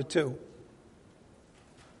 verses 1 to 2.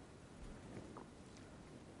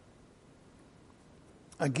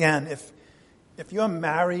 Again, if you're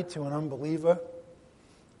married to an unbeliever,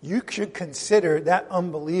 you should consider that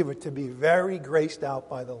unbeliever to be very graced out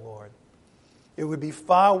by the Lord. It would be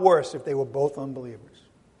far worse if they were both unbelievers.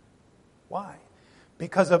 Why?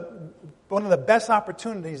 Because one of the best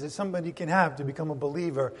opportunities that somebody can have to become a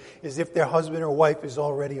believer is if their husband or wife is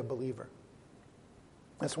already a believer.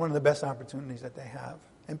 That's one of the best opportunities that they have.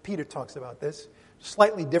 And Peter talks about this.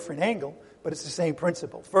 Slightly different angle, but it's the same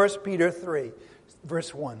principle. 1 Peter 3,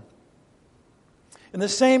 verse 1. In the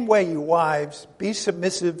same way, you wives, be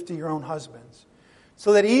submissive to your own husbands,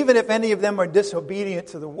 so that even if any of them are disobedient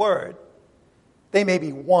to the word, they may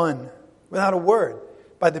be won without a word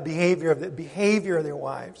by the behavior of their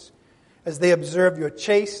wives, as they observe your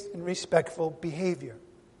chaste and respectful behavior.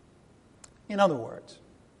 In other words,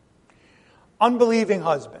 unbelieving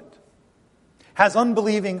husband has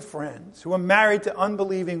unbelieving friends who are married to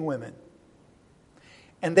unbelieving women,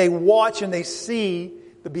 and they watch and they see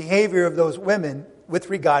the behavior of those women with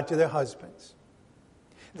regard to their husbands.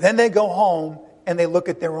 Then they go home and they look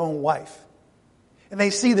at their own wife. And they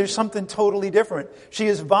see there's something totally different. She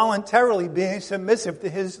is voluntarily being submissive to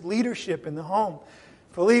his leadership in the home.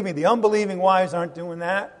 Believe me, the unbelieving wives aren't doing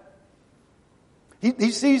that.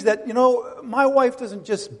 He sees that, my wife doesn't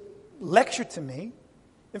just lecture to me.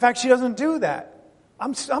 In fact, she doesn't do that.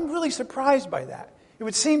 I'm really surprised by that. It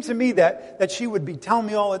would seem to me that she would be telling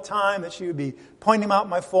me all the time, that she would be pointing out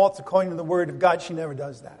my faults according to the Word of God. She never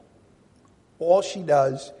does that. All she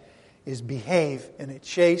does is behave in a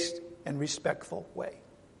chaste and respectful way.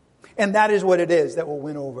 And that is what it is that will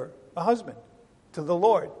win over a husband to the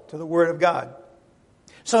Lord, to the Word of God.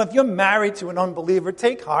 So if you're married to an unbeliever,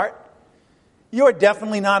 take heart. You're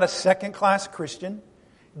definitely not a second-class Christian.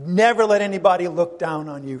 Never let anybody look down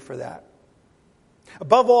on you for that.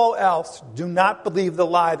 Above all else, do not believe the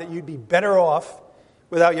lie that you'd be better off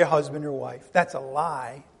without your husband or wife. That's a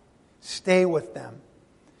lie. Stay with them.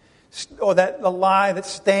 Or that the lie that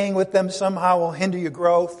staying with them somehow will hinder your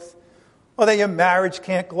growth. Or that your marriage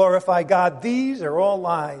can't glorify God. These are all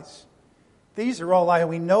lies. These are all lies.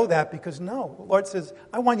 We know that because the Lord says,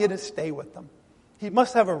 I want you to stay with them. He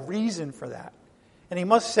must have a reason for that. And he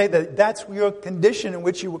must say that that's your condition in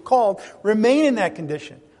which you were called. Remain in that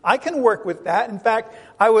condition. I can work with that. In fact,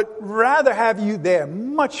 I would rather have you there,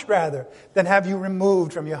 much rather, than have you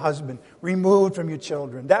removed from your husband, removed from your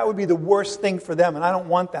children. That would be the worst thing for them, and I don't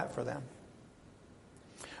want that for them.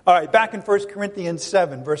 All right, back in 1 Corinthians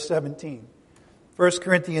 7, verse 17. 1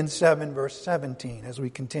 Corinthians 7, verse 17, as we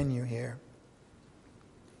continue here.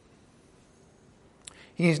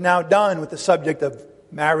 He's now done with the subject of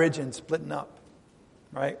marriage and splitting up,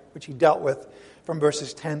 right? Which he dealt with from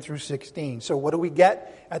verses 10 through 16. So what do we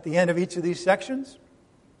get at the end of each of these sections?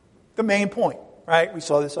 The main point, right? We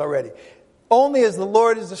saw this already. Only as the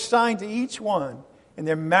Lord is assigned to each one in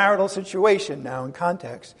their marital situation now in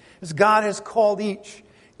context, as God has called each,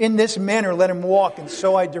 in this manner let him walk, and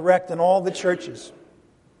so I direct in all the churches.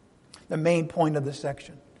 The main point of the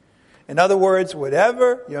section. In other words,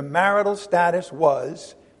 whatever your marital status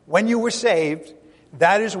was when you were saved,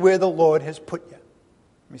 that is where the Lord has put you.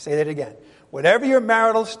 Let me say that again. Whatever your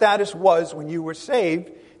marital status was when you were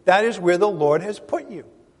saved, that is where the Lord has put you.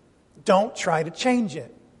 Don't try to change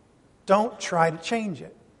it. Don't try to change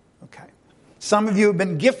it. Okay. Some of you have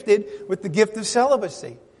been gifted with the gift of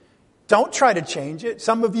celibacy. Don't try to change it.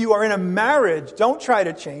 Some of you are in a marriage. Don't try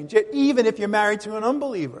to change it, even if you're married to an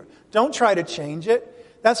unbeliever. Don't try to change it.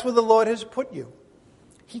 That's where the Lord has put you.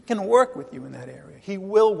 He can work with you in that area. He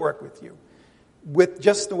will work with you with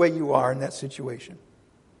just the way you are in that situation.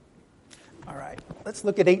 All right, let's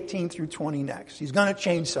look at 18 through 20 next. He's going to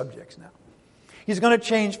change subjects now. He's going to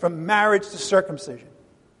change from marriage to circumcision.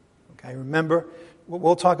 Okay, remember,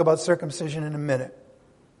 we'll talk about circumcision in a minute.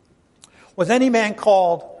 Was any man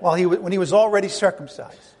called when he was already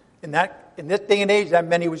circumcised? In this day and age, that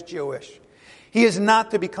meant he was Jewish. He is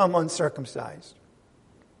not to become uncircumcised.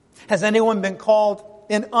 Has anyone been called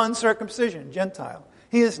in uncircumcision, Gentile?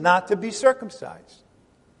 He is not to be circumcised.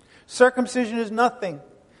 Circumcision is nothing.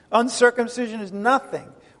 Uncircumcision is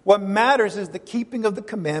nothing. What matters is the keeping of the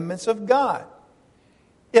commandments of God.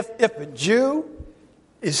 If a Jew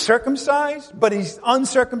is circumcised, but he's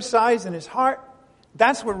uncircumcised in his heart,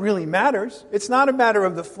 that's what really matters. It's not a matter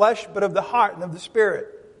of the flesh, but of the heart and of the spirit.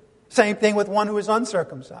 Same thing with one who is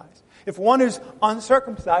uncircumcised. If one is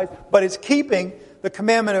uncircumcised, but is keeping the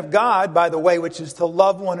commandment of God, by the way, which is to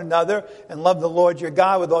love one another and love the Lord your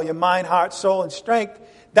God with all your mind, heart, soul, and strength,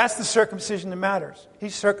 that's the circumcision that matters.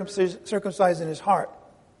 He's circumcised in his heart.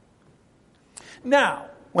 Now,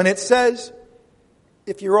 when it says,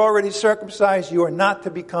 if you're already circumcised, you are not to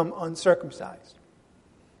become uncircumcised.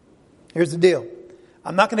 Here's the deal.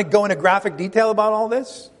 I'm not going to go into graphic detail about all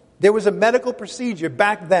this. There was a medical procedure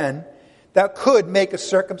back then that could make a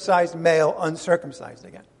circumcised male uncircumcised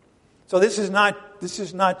again. So this is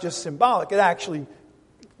not just symbolic. It actually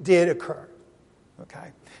did occur.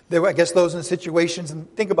 Okay. There were, I guess, those in situations,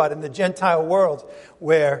 and think about it, in the Gentile world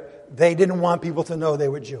where they didn't want people to know they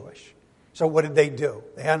were Jewish. So what did they do?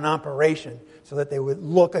 They had an operation so that they would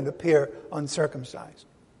look and appear uncircumcised.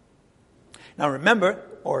 Now remember,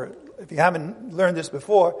 or if you haven't learned this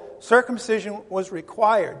before, circumcision was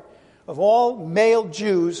required of all male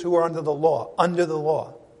Jews who are under the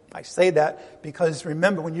law. I say that because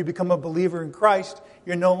remember, when you become a believer in Christ,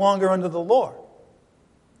 you're no longer under the law.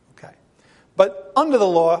 Okay. But under the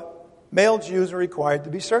law, male Jews are required to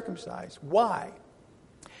be circumcised. Why?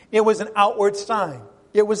 It was an outward sign.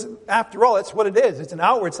 It was, after all, that's what it is. It's an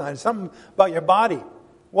outward sign. It's something about your body.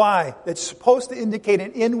 Why? It's supposed to indicate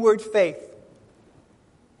an inward faith.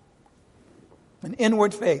 An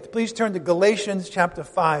inward faith. Please turn to Galatians chapter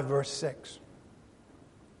 5, verse 6.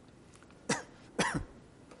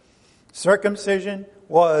 Circumcision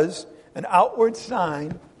was an outward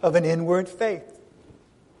sign of an inward faith.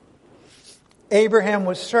 Abraham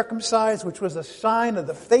was circumcised, which was a sign of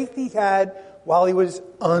the faith he had while he was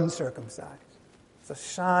uncircumcised. It's a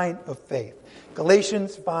sign of faith.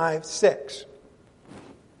 Galatians 5, 6.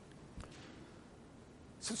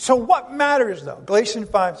 So what matters, though? Galatians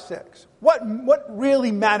 5, 6. What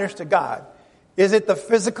really matters to God? Is it the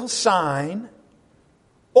physical sign,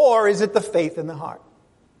 or is it the faith in the heart?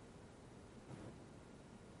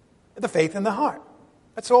 The faith in the heart.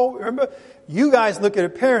 That's all. Remember, you guys look at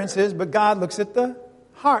appearances, but God looks at the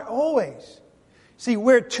heart always. See,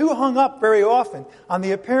 we're too hung up very often on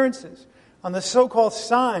the appearances, on the so-called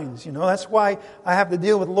signs. That's why I have to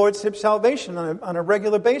deal with Lordship salvation on a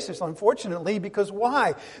regular basis, unfortunately, because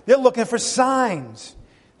why? They're looking for signs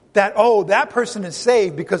that, that person is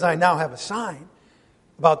saved because I now have a sign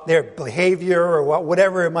about their behavior or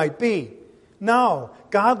whatever it might be. No,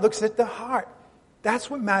 God looks at the heart.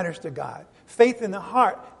 That's what matters to God. Faith in the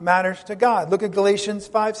heart matters to God. Look at Galatians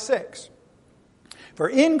 5, 6. For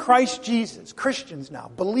in Christ Jesus, Christians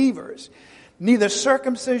now, believers, neither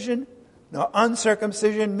circumcision nor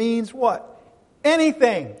uncircumcision means what?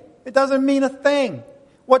 Anything. It doesn't mean a thing.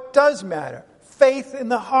 What does matter? Faith in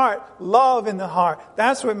the heart, love in the heart.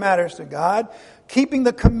 That's what matters to God. Keeping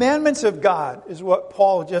the commandments of God is what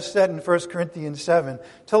Paul just said in 1 Corinthians 7.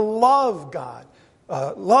 To love God,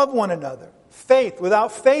 love one another. Faith.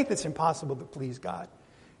 Without faith, it's impossible to please God.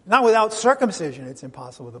 Not without circumcision, it's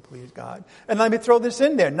impossible to please God. And let me throw this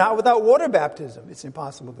in there. Not without water baptism, it's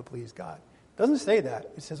impossible to please God. It doesn't say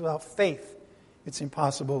that. It says without faith, it's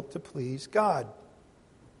impossible to please God.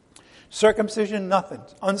 Circumcision, nothing.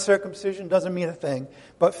 Uncircumcision doesn't mean a thing.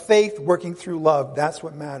 But faith working through love, that's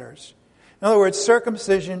what matters. In other words,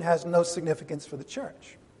 circumcision has no significance for the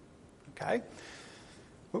church. Okay?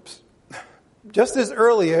 Oops. Just as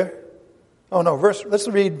earlier... let's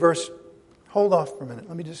read verse... Hold off for a minute.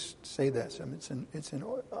 Let me just say this.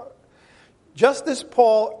 Just as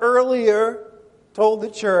Paul earlier told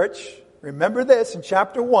the church, remember this in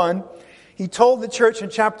chapter 1, he told the church in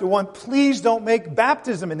chapter 1, please don't make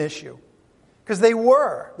baptism an issue. Because they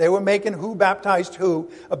were making who baptized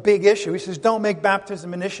who a big issue. He says, don't make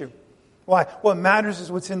baptism an issue. Why? What matters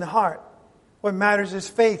is what's in the heart. What matters is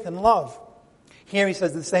faith and love. Here he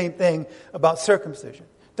says the same thing about circumcision.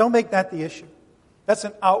 Don't make that the issue. That's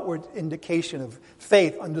an outward indication of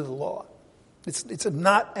faith under the law. It's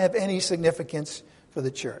not have any significance for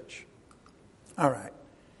the church. All right.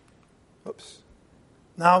 Oops.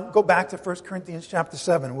 Now go back to 1 Corinthians chapter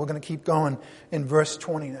 7. We're going to keep going in verse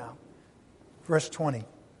 20 now. Verse 20.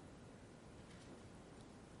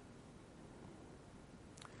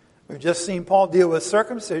 We've just seen Paul deal with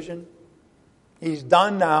circumcision. He's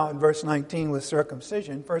done now in verse 19 with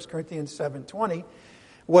circumcision. 1 Corinthians 7:20.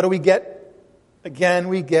 What do we get? Again,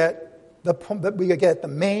 we get the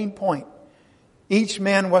main point. Each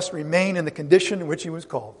man must remain in the condition in which he was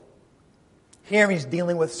called. Here he's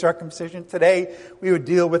dealing with circumcision. Today we would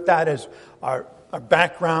deal with that as our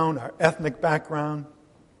background, our ethnic background,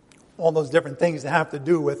 all those different things that have to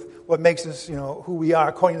do with what makes us, who we are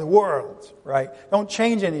according to the world, right? Don't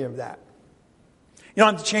change any of that. You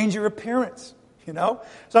don't have to change your appearance.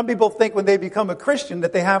 Some people think when they become a Christian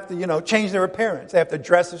that they have to, change their appearance. They have to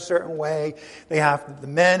dress a certain way. The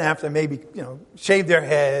men have to maybe, shave their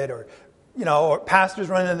head or pastors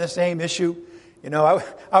run into the same issue.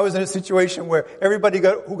 I was in a situation where everybody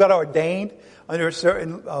who got ordained under a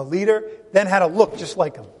certain leader then had to look just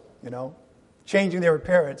like him, changing their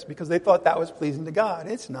appearance because they thought that was pleasing to God.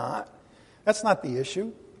 It's not. That's not the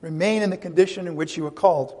issue. Remain in the condition in which you were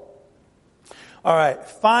called. All right.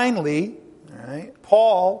 Finally,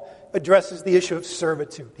 Paul addresses the issue of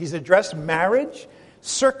servitude. He's addressed marriage,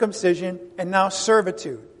 circumcision, and now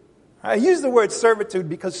servitude. I use the word servitude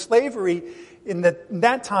because slavery in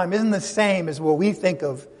that time isn't the same as what we think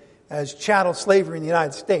of as chattel slavery in the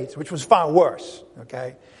United States, which was far worse.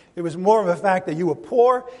 Okay, it was more of a fact that you were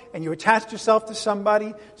poor and you attached yourself to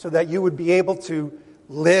somebody so that you would be able to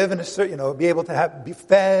live in a certain, be able to be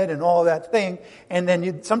fed and all that thing. And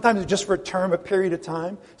then sometimes it was just for a period of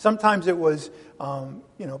time. Sometimes it was,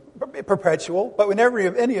 perpetual. But whenever,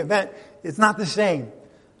 any event, it's not the same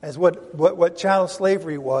as what chattel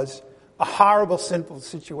slavery was. A horrible, sinful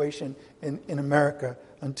situation in America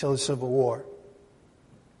until the Civil War.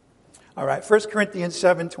 All right, 1 Corinthians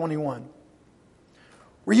 7:21.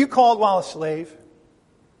 Were you called while a slave?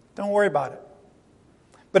 Don't worry about it.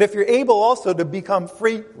 But if you're able also to become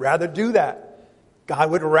free, rather do that.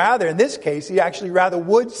 God would rather, in this case, He actually rather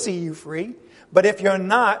would see you free. But if you're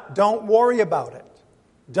not, don't worry about it.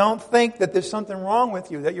 Don't think that there's something wrong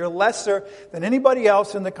with you, that you're lesser than anybody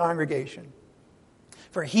else in the congregation.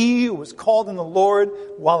 For he who was called in the Lord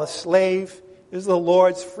while a slave is the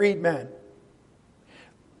Lord's freedman.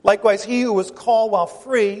 Likewise, he who was called while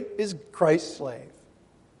free is Christ's slave.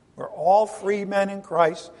 We're all free men in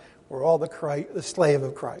Christ. We're all the slave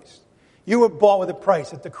of Christ. You were bought with a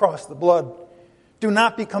price at the cross, the blood. Do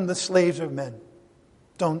not become the slaves of men.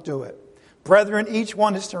 Don't do it. Brethren, each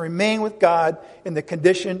one is to remain with God in the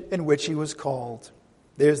condition in which he was called.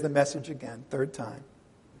 There's the message again, third time.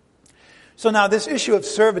 So now this issue of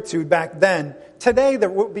servitude back then, today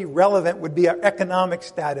that would be relevant would be our economic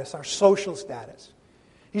status, our social status.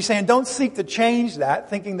 He's saying don't seek to change that,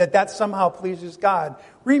 thinking that that somehow pleases God.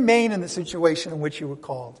 Remain in the situation in which you were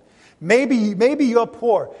called. Maybe you're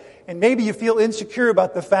poor, and maybe you feel insecure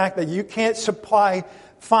about the fact that you can't supply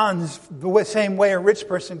funds the same way a rich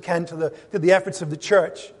person can to the efforts of the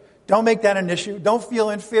church. Don't make that an issue. Don't feel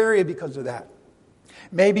inferior because of that.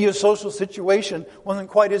 Maybe your social situation wasn't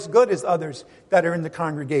quite as good as others that are in the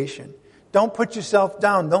congregation. Don't put yourself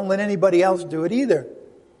down. Don't let anybody else do it either.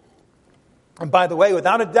 And by the way,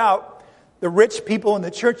 without a doubt, the rich people in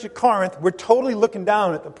the church at Corinth were totally looking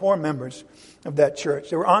down at the poor members of that church.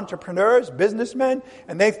 They were entrepreneurs, businessmen,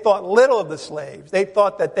 and they thought little of the slaves. They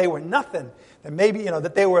thought that they were nothing, that maybe,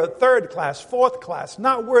 that they were a third class, fourth class,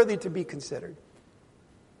 not worthy to be considered.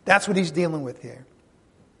 That's what he's dealing with here.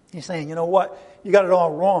 He's saying, you know what? You got it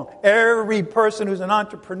all wrong. Every person who's an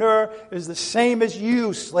entrepreneur is the same as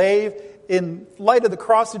you, slave, in light of the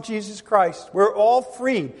cross of Jesus Christ. We're all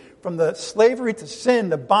freed from the slavery to sin,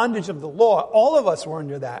 the bondage of the law. All of us were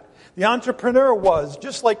under that. The entrepreneur was,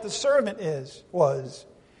 just like the servant was.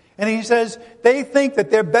 And he says they think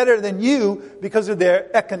that they're better than you because of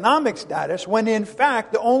their economic status, when in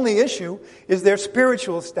fact the only issue is their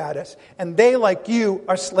spiritual status. And they, like you,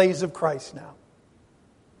 are slaves of Christ now.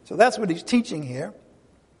 So that's what he's teaching here.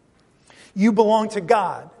 You belong to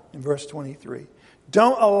God, in verse 23.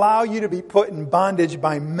 Don't allow you to be put in bondage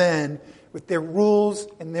by men with their rules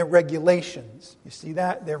and their regulations. You see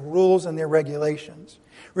that? Their rules and their regulations.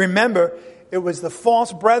 Remember, it was the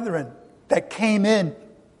false brethren that came in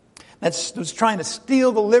that was trying to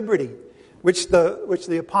steal the liberty which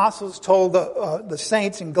the apostles told the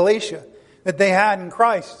saints in Galatia that they had in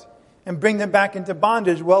Christ, and bring them back into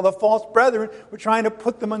bondage. Well, the false brethren were trying to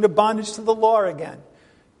put them under bondage to the law again.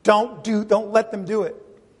 Don't let them do it.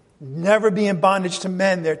 Never be in bondage to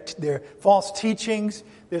men, their false teachings,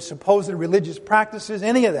 their supposed religious practices,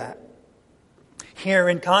 any of that. Here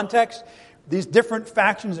in context, these different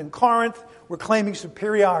factions in Corinth were claiming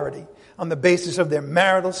superiority on the basis of their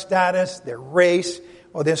marital status, their race,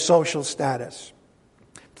 or their social status.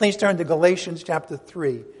 Please turn to Galatians chapter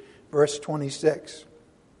 3, verse 26,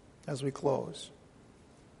 as we close.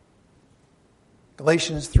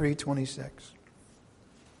 Galatians 3:26.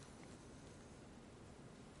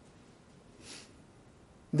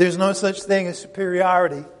 There's no such thing as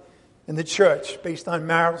superiority in the church based on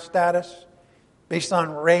marital status, based on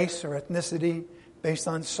race or ethnicity, based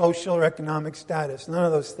on social or economic status. None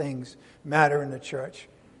of those things matter in the church.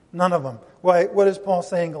 None of them. Why? What does Paul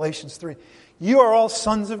say in Galatians 3? You are all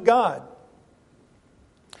sons of God.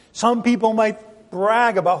 Some people might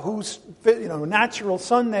brag about whose natural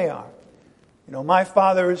son they are. My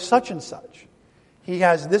father is such and such. He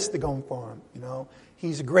has this to go for him.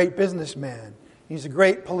 He's a great businessman. He's a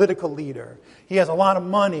great political leader. He has a lot of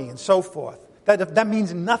money and so forth. That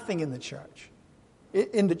means nothing in the church.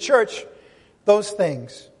 In the church, those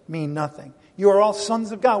things mean nothing. You are all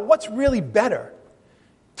sons of God. What's really better?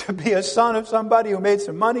 To be a son of somebody who made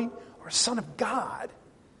some money, or a son of God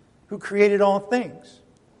who created all things?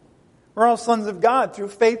 We're all sons of God through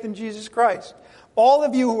faith in Jesus Christ. All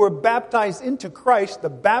of you who were baptized into Christ, the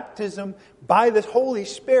baptism by the Holy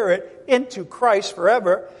Spirit into Christ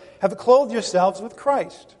forever, have clothed yourselves with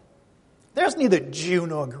Christ. There's neither Jew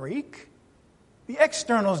nor Greek. The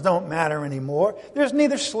externals don't matter anymore. There's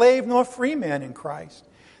neither slave nor free man in Christ.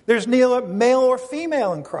 There's neither male or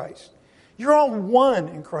female in Christ. You're all one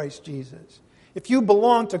in Christ Jesus. If you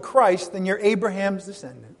belong to Christ, then you're Abraham's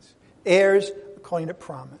descendants, heirs according to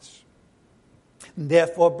promise. And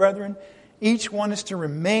therefore, brethren, each one is to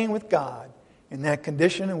remain with God in that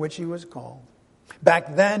condition in which he was called.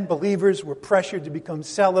 Back then, believers were pressured to become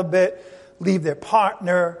celibate, leave their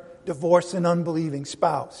partner, divorce an unbelieving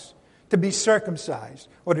spouse, to be circumcised,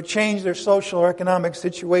 or to change their social or economic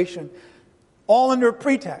situation, all under a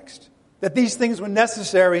pretext that these things were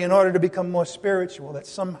necessary in order to become more spiritual, that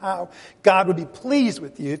somehow God would be pleased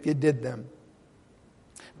with you if you did them.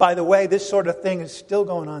 By the way, this sort of thing is still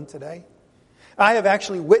going on today. I have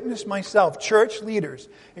actually witnessed myself church leaders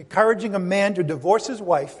encouraging a man to divorce his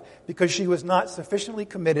wife because she was not sufficiently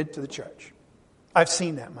committed to the church. I've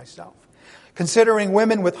seen that myself. Considering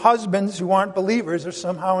women with husbands who aren't believers are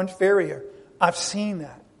somehow inferior. I've seen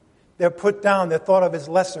that. They're put down, they're thought of as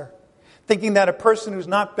lesser. Thinking that a person who's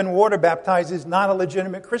not been water baptized is not a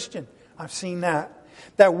legitimate Christian. I've seen that.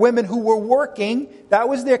 That women who were working, that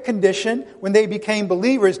was their condition when they became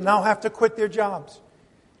believers, now have to quit their jobs.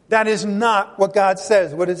 That is not what God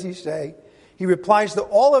says. What does He say? He replies to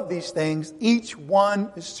all of these things. Each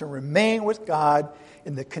one is to remain with God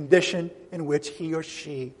in the condition in which he or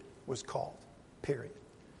she was called. Period.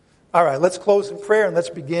 All right, let's close in prayer and let's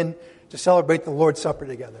begin to celebrate the Lord's Supper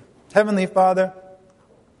together. Heavenly Father,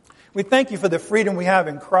 we thank You for the freedom we have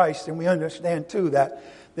in Christ, and we understand too that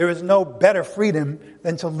there is no better freedom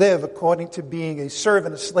than to live according to being a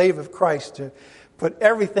servant, a slave of Christ, to put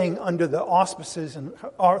everything under the auspices and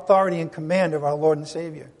authority and command of our Lord and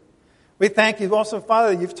Savior. We thank You also,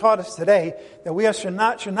 Father, that You've taught us today that we should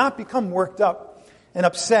not become worked up and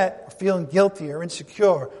upset or feeling guilty or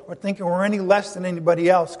insecure or thinking we're any less than anybody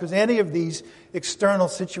else because any of these external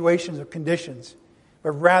situations or conditions,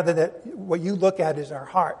 but rather that what You look at is our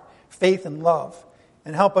heart, faith and love.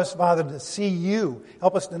 And help us, Father, to see You.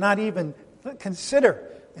 Help us to not even consider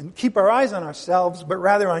and keep our eyes on ourselves, but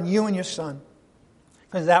rather on You and Your Son.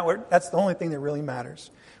 Because that's the only thing that really matters.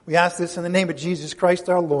 We ask this in the name of Jesus Christ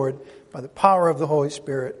our Lord, by the power of the Holy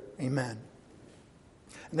Spirit. Amen.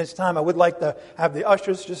 And this time I would like to have the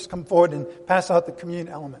ushers just come forward and pass out the communion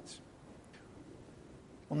elements.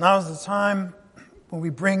 Well, now is the time when we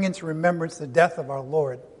bring into remembrance the death of our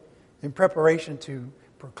Lord in preparation to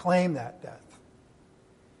proclaim that death.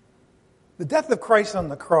 The death of Christ on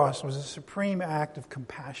the cross was a supreme act of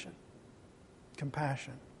compassion.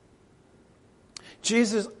 Compassion.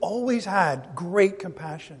 Jesus always had great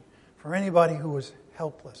compassion for anybody who was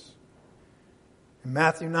helpless. In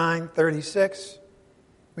Matthew 9:36,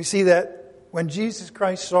 we see that when Jesus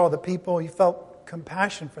Christ saw the people, He felt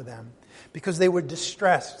compassion for them because they were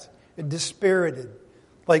distressed and dispirited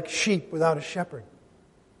like sheep without a shepherd.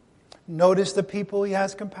 Notice the people He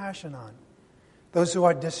has compassion on. Those who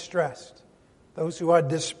are distressed, those who are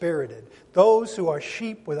dispirited, those who are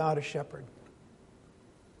sheep without a shepherd.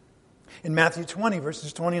 In Matthew 20,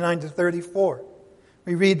 verses 29 to 34,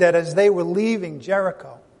 we read that as they were leaving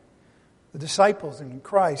Jericho, the disciples and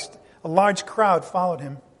Christ, a large crowd followed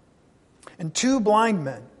Him. And two blind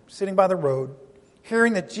men sitting by the road,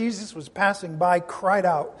 hearing that Jesus was passing by, cried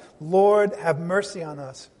out, "Lord, have mercy on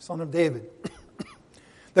us, Son of David."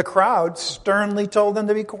 The crowd sternly told them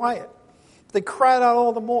to be quiet. They cried out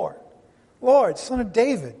all the more, "Lord, Son of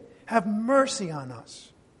David, have mercy on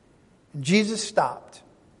us." And Jesus stopped,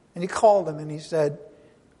 and He called them, and He said,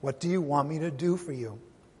 "What do you want me to do for you?"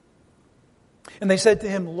 And they said to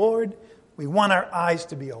Him, "Lord, we want our eyes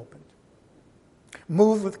to be opened."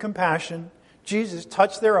 Moved with compassion, Jesus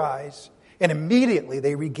touched their eyes, and immediately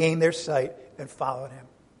they regained their sight and followed Him.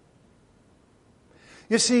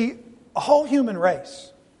 You see, a whole human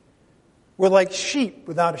race were like sheep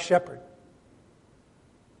without a shepherd.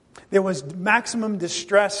 There was maximum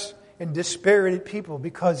distress and dispirited people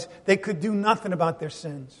because they could do nothing about their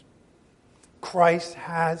sins. Christ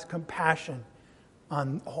has compassion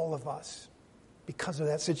on all of us because of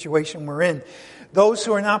that situation we're in. Those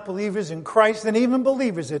who are not believers in Christ, and even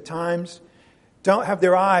believers at times, don't have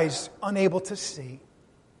their eyes unable to see.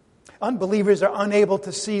 Unbelievers are unable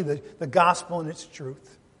to see the gospel and its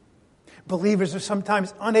truth. Believers are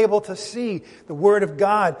sometimes unable to see the Word of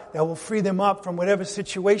God that will free them up from whatever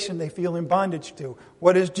situation they feel in bondage to.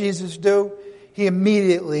 What does Jesus do? He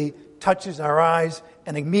immediately touches our eyes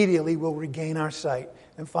and immediately will regain our sight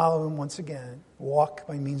and follow Him once again. Walk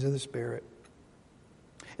by means of the Spirit.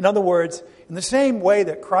 In other words, in the same way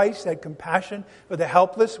that Christ had compassion for the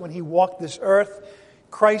helpless when He walked this earth,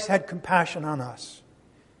 Christ had compassion on us.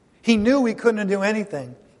 He knew we couldn't do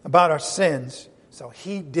anything about our sins, so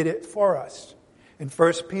He did it for us. In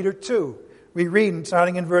 1 Peter 2, we read,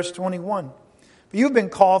 starting in verse 21, "For you've been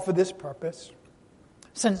called for this purpose,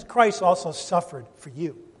 since Christ also suffered for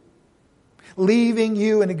you, leaving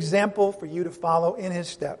you an example for you to follow in His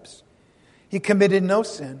steps. He committed no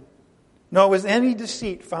sin, nor was any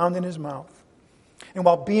deceit found in His mouth. And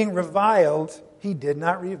while being reviled, He did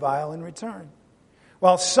not revile in return.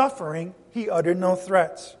 While suffering, He uttered no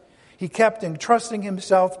threats. He kept entrusting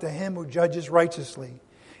Himself to Him who judges righteously.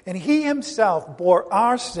 And He Himself bore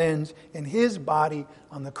our sins in His body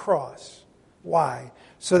on the cross." Why?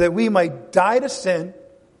 "So that we might die to sin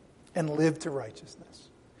and live to righteousness.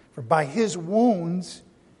 For by His wounds,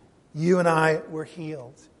 you and I were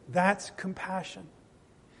healed." That's compassion.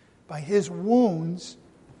 By his wounds,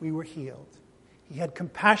 we were healed. He had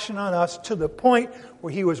compassion on us to the point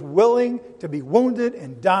where he was willing to be wounded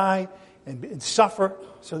and die and suffer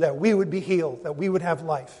so that we would be healed, that we would have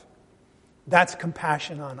life. That's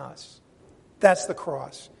compassion on us. That's the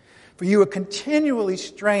cross. For you are continually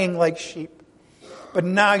straying like sheep, but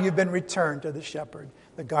now you've been returned to the shepherd,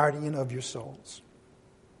 the guardian of your souls.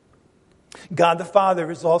 God the Father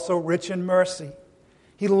is also rich in mercy.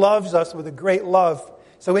 He loves us with a great love.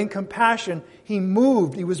 So in compassion, he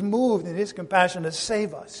was moved in his compassion to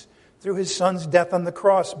save us through his Son's death on the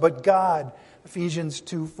cross. But God, Ephesians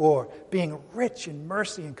 2:4, being rich in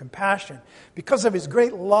mercy and compassion, because of his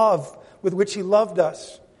great love with which he loved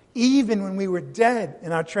us, even when we were dead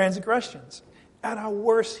in our transgressions, at our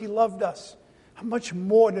worst, he loved us. How much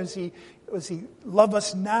more does he love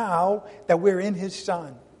us now that we're in his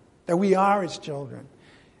Son, that we are his children?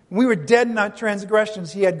 When we were dead in our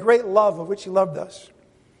transgressions, he had great love with which he loved us.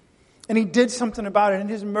 And he did something about it. In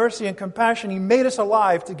his mercy and compassion, he made us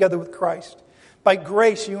alive together with Christ. By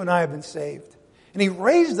grace, you and I have been saved. And he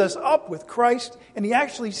raised us up with Christ, and he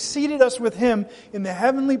actually seated us with him in the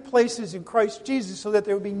heavenly places in Christ Jesus, so that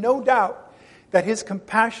there would be no doubt that his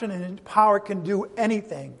compassion and his power can do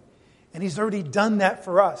anything. And he's already done that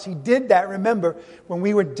for us. He did that, remember, when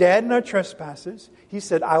we were dead in our trespasses. He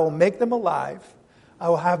said, I will make them alive. I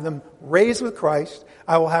will have them raised with Christ.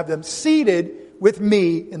 I will have them seated with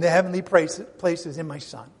me in the heavenly places in my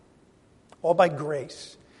Son. All by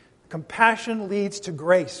grace. Compassion leads to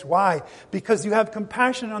grace. Why? Because you have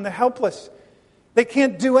compassion on the helpless. They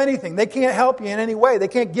can't do anything. They can't help you in any way. They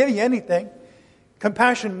can't give you anything.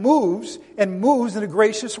 Compassion moves and moves in a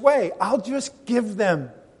gracious way. I'll just give them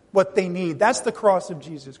what they need. That's the cross of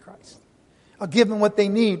Jesus Christ. I'll give them what they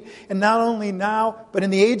need. And not only now, but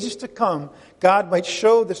in the ages to come, God might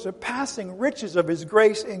show the surpassing riches of his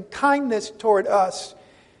grace and kindness toward us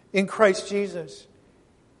in Christ Jesus.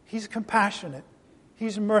 He's compassionate.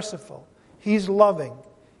 He's merciful. He's loving.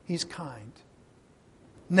 He's kind.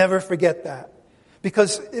 Never forget that.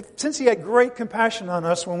 Because since he had great compassion on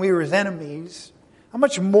us when we were his enemies, how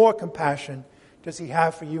much more compassion does he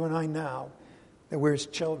have for you and I now that we're his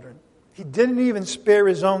children? He didn't even spare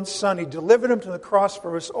his own Son. He delivered him to the cross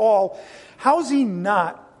for us all. How's he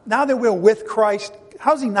not, now that we're with Christ,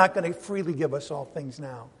 how's he not going to freely give us all things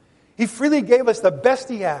now? He freely gave us the best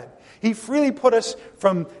he had. He freely put us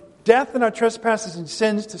from death in our trespasses and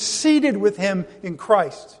sins to seated with him in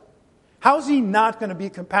Christ. How's he not going to be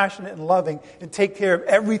compassionate and loving and take care of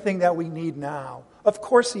everything that we need now? Of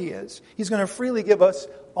course he is. He's going to freely give us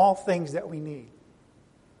all things that we need.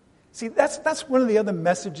 See, that's one of the other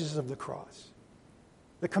messages of the cross.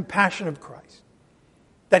 The compassion of Christ.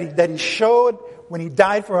 That he showed when he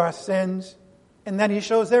died for our sins, and that he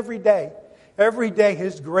shows every day. Every day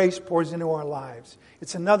his grace pours into our lives.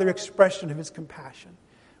 It's another expression of his compassion.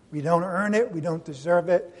 We don't earn it, we don't deserve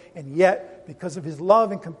it, and yet, because of his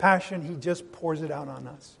love and compassion, he just pours it out on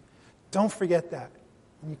us. Don't forget that.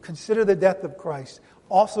 When you consider the death of Christ,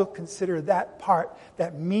 also consider that part,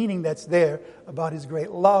 that meaning that's there about his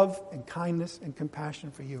great love and kindness and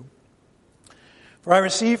compassion for you. For I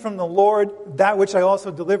received from the Lord that which I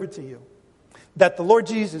also delivered to you, that the Lord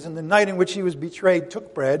Jesus, in the night in which he was betrayed,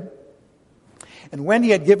 took bread, and when he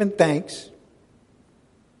had given thanks,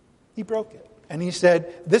 he broke it. And he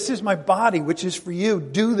said, this is my body, which is for you.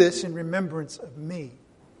 Do this in remembrance of me.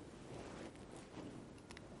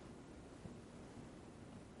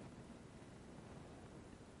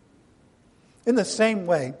 In the same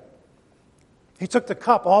way, he took the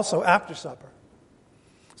cup also after supper,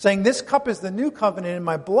 saying, this cup is the new covenant in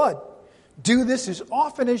my blood. Do this as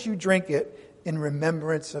often as you drink it in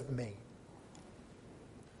remembrance of me.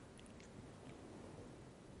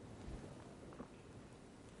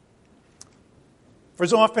 For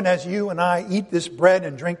as often as you and I eat this bread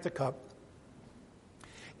and drink the cup,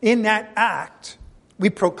 in that act, we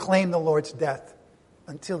proclaim the Lord's death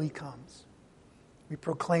until he comes. We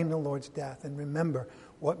proclaim the Lord's death. And remember,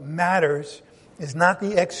 what matters is not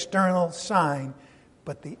the external sign,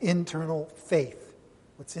 but the internal faith.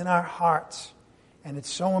 What's in our hearts. And it's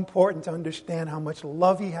so important to understand how much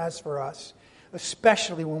love he has for us,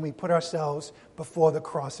 especially when we put ourselves before the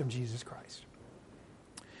cross of Jesus Christ.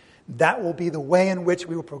 That will be the way in which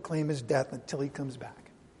we will proclaim his death until he comes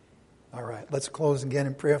back. All right, let's close again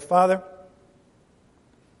in prayer. Father,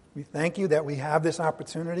 we thank you that we have this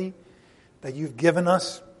opportunity, that you've given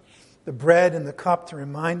us the bread and the cup to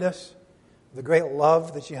remind us of the great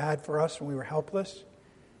love that you had for us when we were helpless,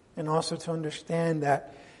 and also to understand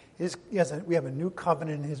that we have a new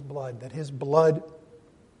covenant in his blood, that his blood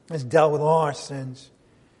has dealt with all our sins,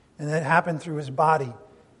 and that happened through his body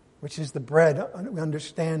which is the bread. We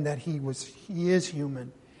understand that He is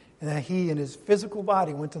human, and that He in His physical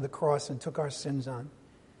body went to the cross and took our sins on,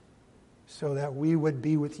 so that we would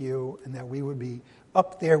be with you and that we would be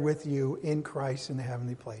up there with you in Christ in the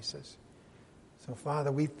heavenly places. So,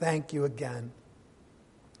 Father, we thank you again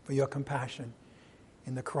for your compassion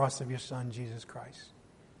in the cross of your Son, Jesus Christ.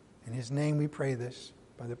 In His name we pray this,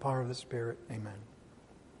 by the power of the Spirit. Amen.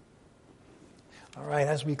 All right,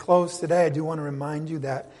 as we close today, I do want to remind you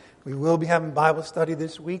that we will be having Bible study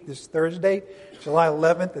this week, this Thursday, July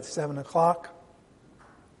 11th at 7 o'clock.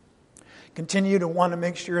 Continue to want to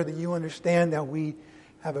make sure that you understand that we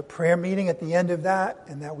have a prayer meeting at the end of that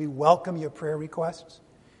and that we welcome your prayer requests.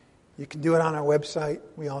 You can do it on our website.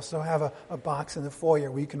 We also have a box in the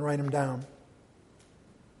foyer where you can write them down.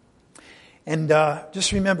 And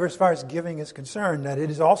just remember, as far as giving is concerned, that it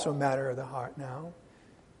is also a matter of the heart now.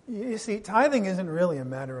 You see, tithing isn't really a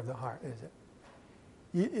matter of the heart, is it?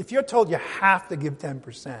 If you're told you have to give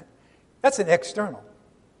 10%, that's an external.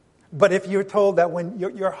 But if you're told that when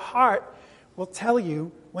your heart will tell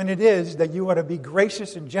you when it is that you are to be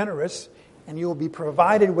gracious and generous and you will be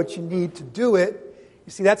provided what you need to do it,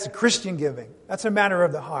 you see, that's Christian giving. That's a matter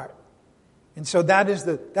of the heart. And so that is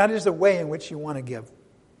the way in which you want to give.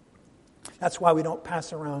 That's why we don't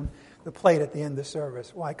pass around the plate at the end of the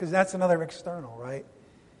service. Why? Because that's another external, right?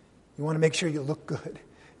 You want to make sure you look good.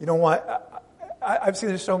 You don't want... I've seen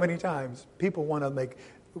this so many times. People want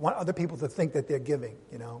other people to think that they're giving,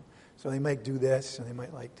 you know. So they might do this, and they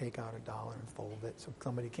might take out $1 and fold it so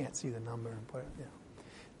somebody can't see the number and put it, you know.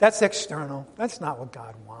 That's external. That's not what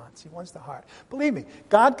God wants. He wants the heart. Believe me,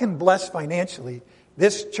 God can bless financially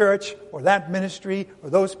this church or that ministry or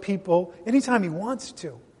those people anytime He wants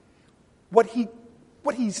to. What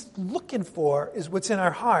He's looking for is what's in our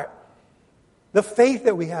heart. The faith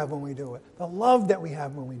that we have when we do it. The love that we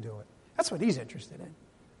have when we do it. That's what He's interested in.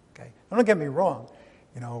 Okay? Don't get me wrong.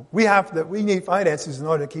 You know, we need finances in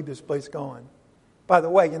order to keep this place going. By the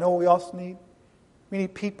way, you know what we also need? We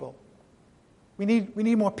need people. We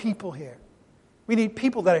need more people here. We need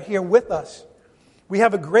people that are here with us. We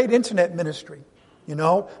have a great internet ministry, you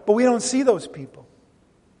know, but we don't see those people.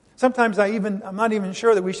 Sometimes I'm not even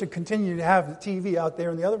sure that we should continue to have the TV out there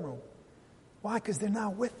in the other room. Why? Because they're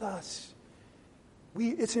not with us.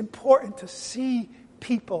 It's important to see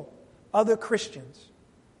people, other Christians.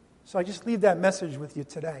 So I just leave that message with you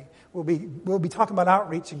today. We'll be talking about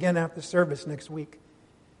outreach again after service next week.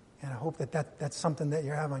 And I hope that's something that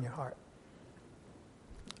you have on your heart.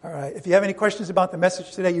 All right. If you have any questions about the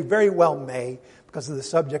message today, you very well may, because of the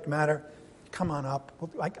subject matter. Come on up.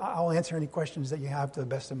 I'll answer any questions that you have to the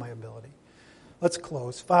best of my ability. Let's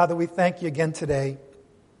close. Father, we thank you again today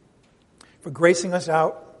for gracing us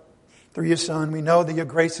out through your Son. We know that your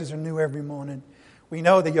graces are new every morning. We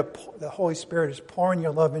know that the Holy Spirit is pouring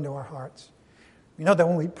your love into our hearts. We know that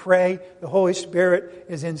when we pray, the Holy Spirit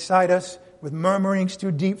is inside us with murmurings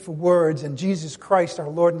too deep for words, and Jesus Christ, our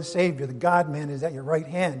Lord and Savior, the God-man, is at your right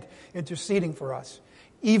hand, interceding for us.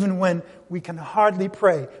 Even when we can hardly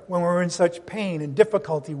pray, when we're in such pain and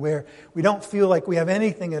difficulty where we don't feel like we have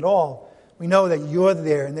anything at all, we know that you're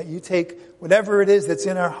there and that you take whatever it is that's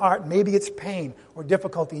in our heart, maybe it's pain or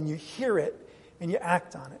difficulty, and you hear it and you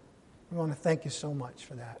act on it. We want to thank you so much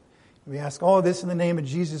for that. We ask all of this in the name of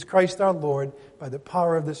Jesus Christ our Lord. By the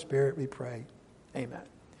power of the Spirit we pray. Amen.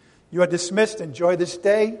 You are dismissed. Enjoy this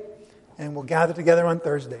day, and we'll gather together on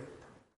Thursday.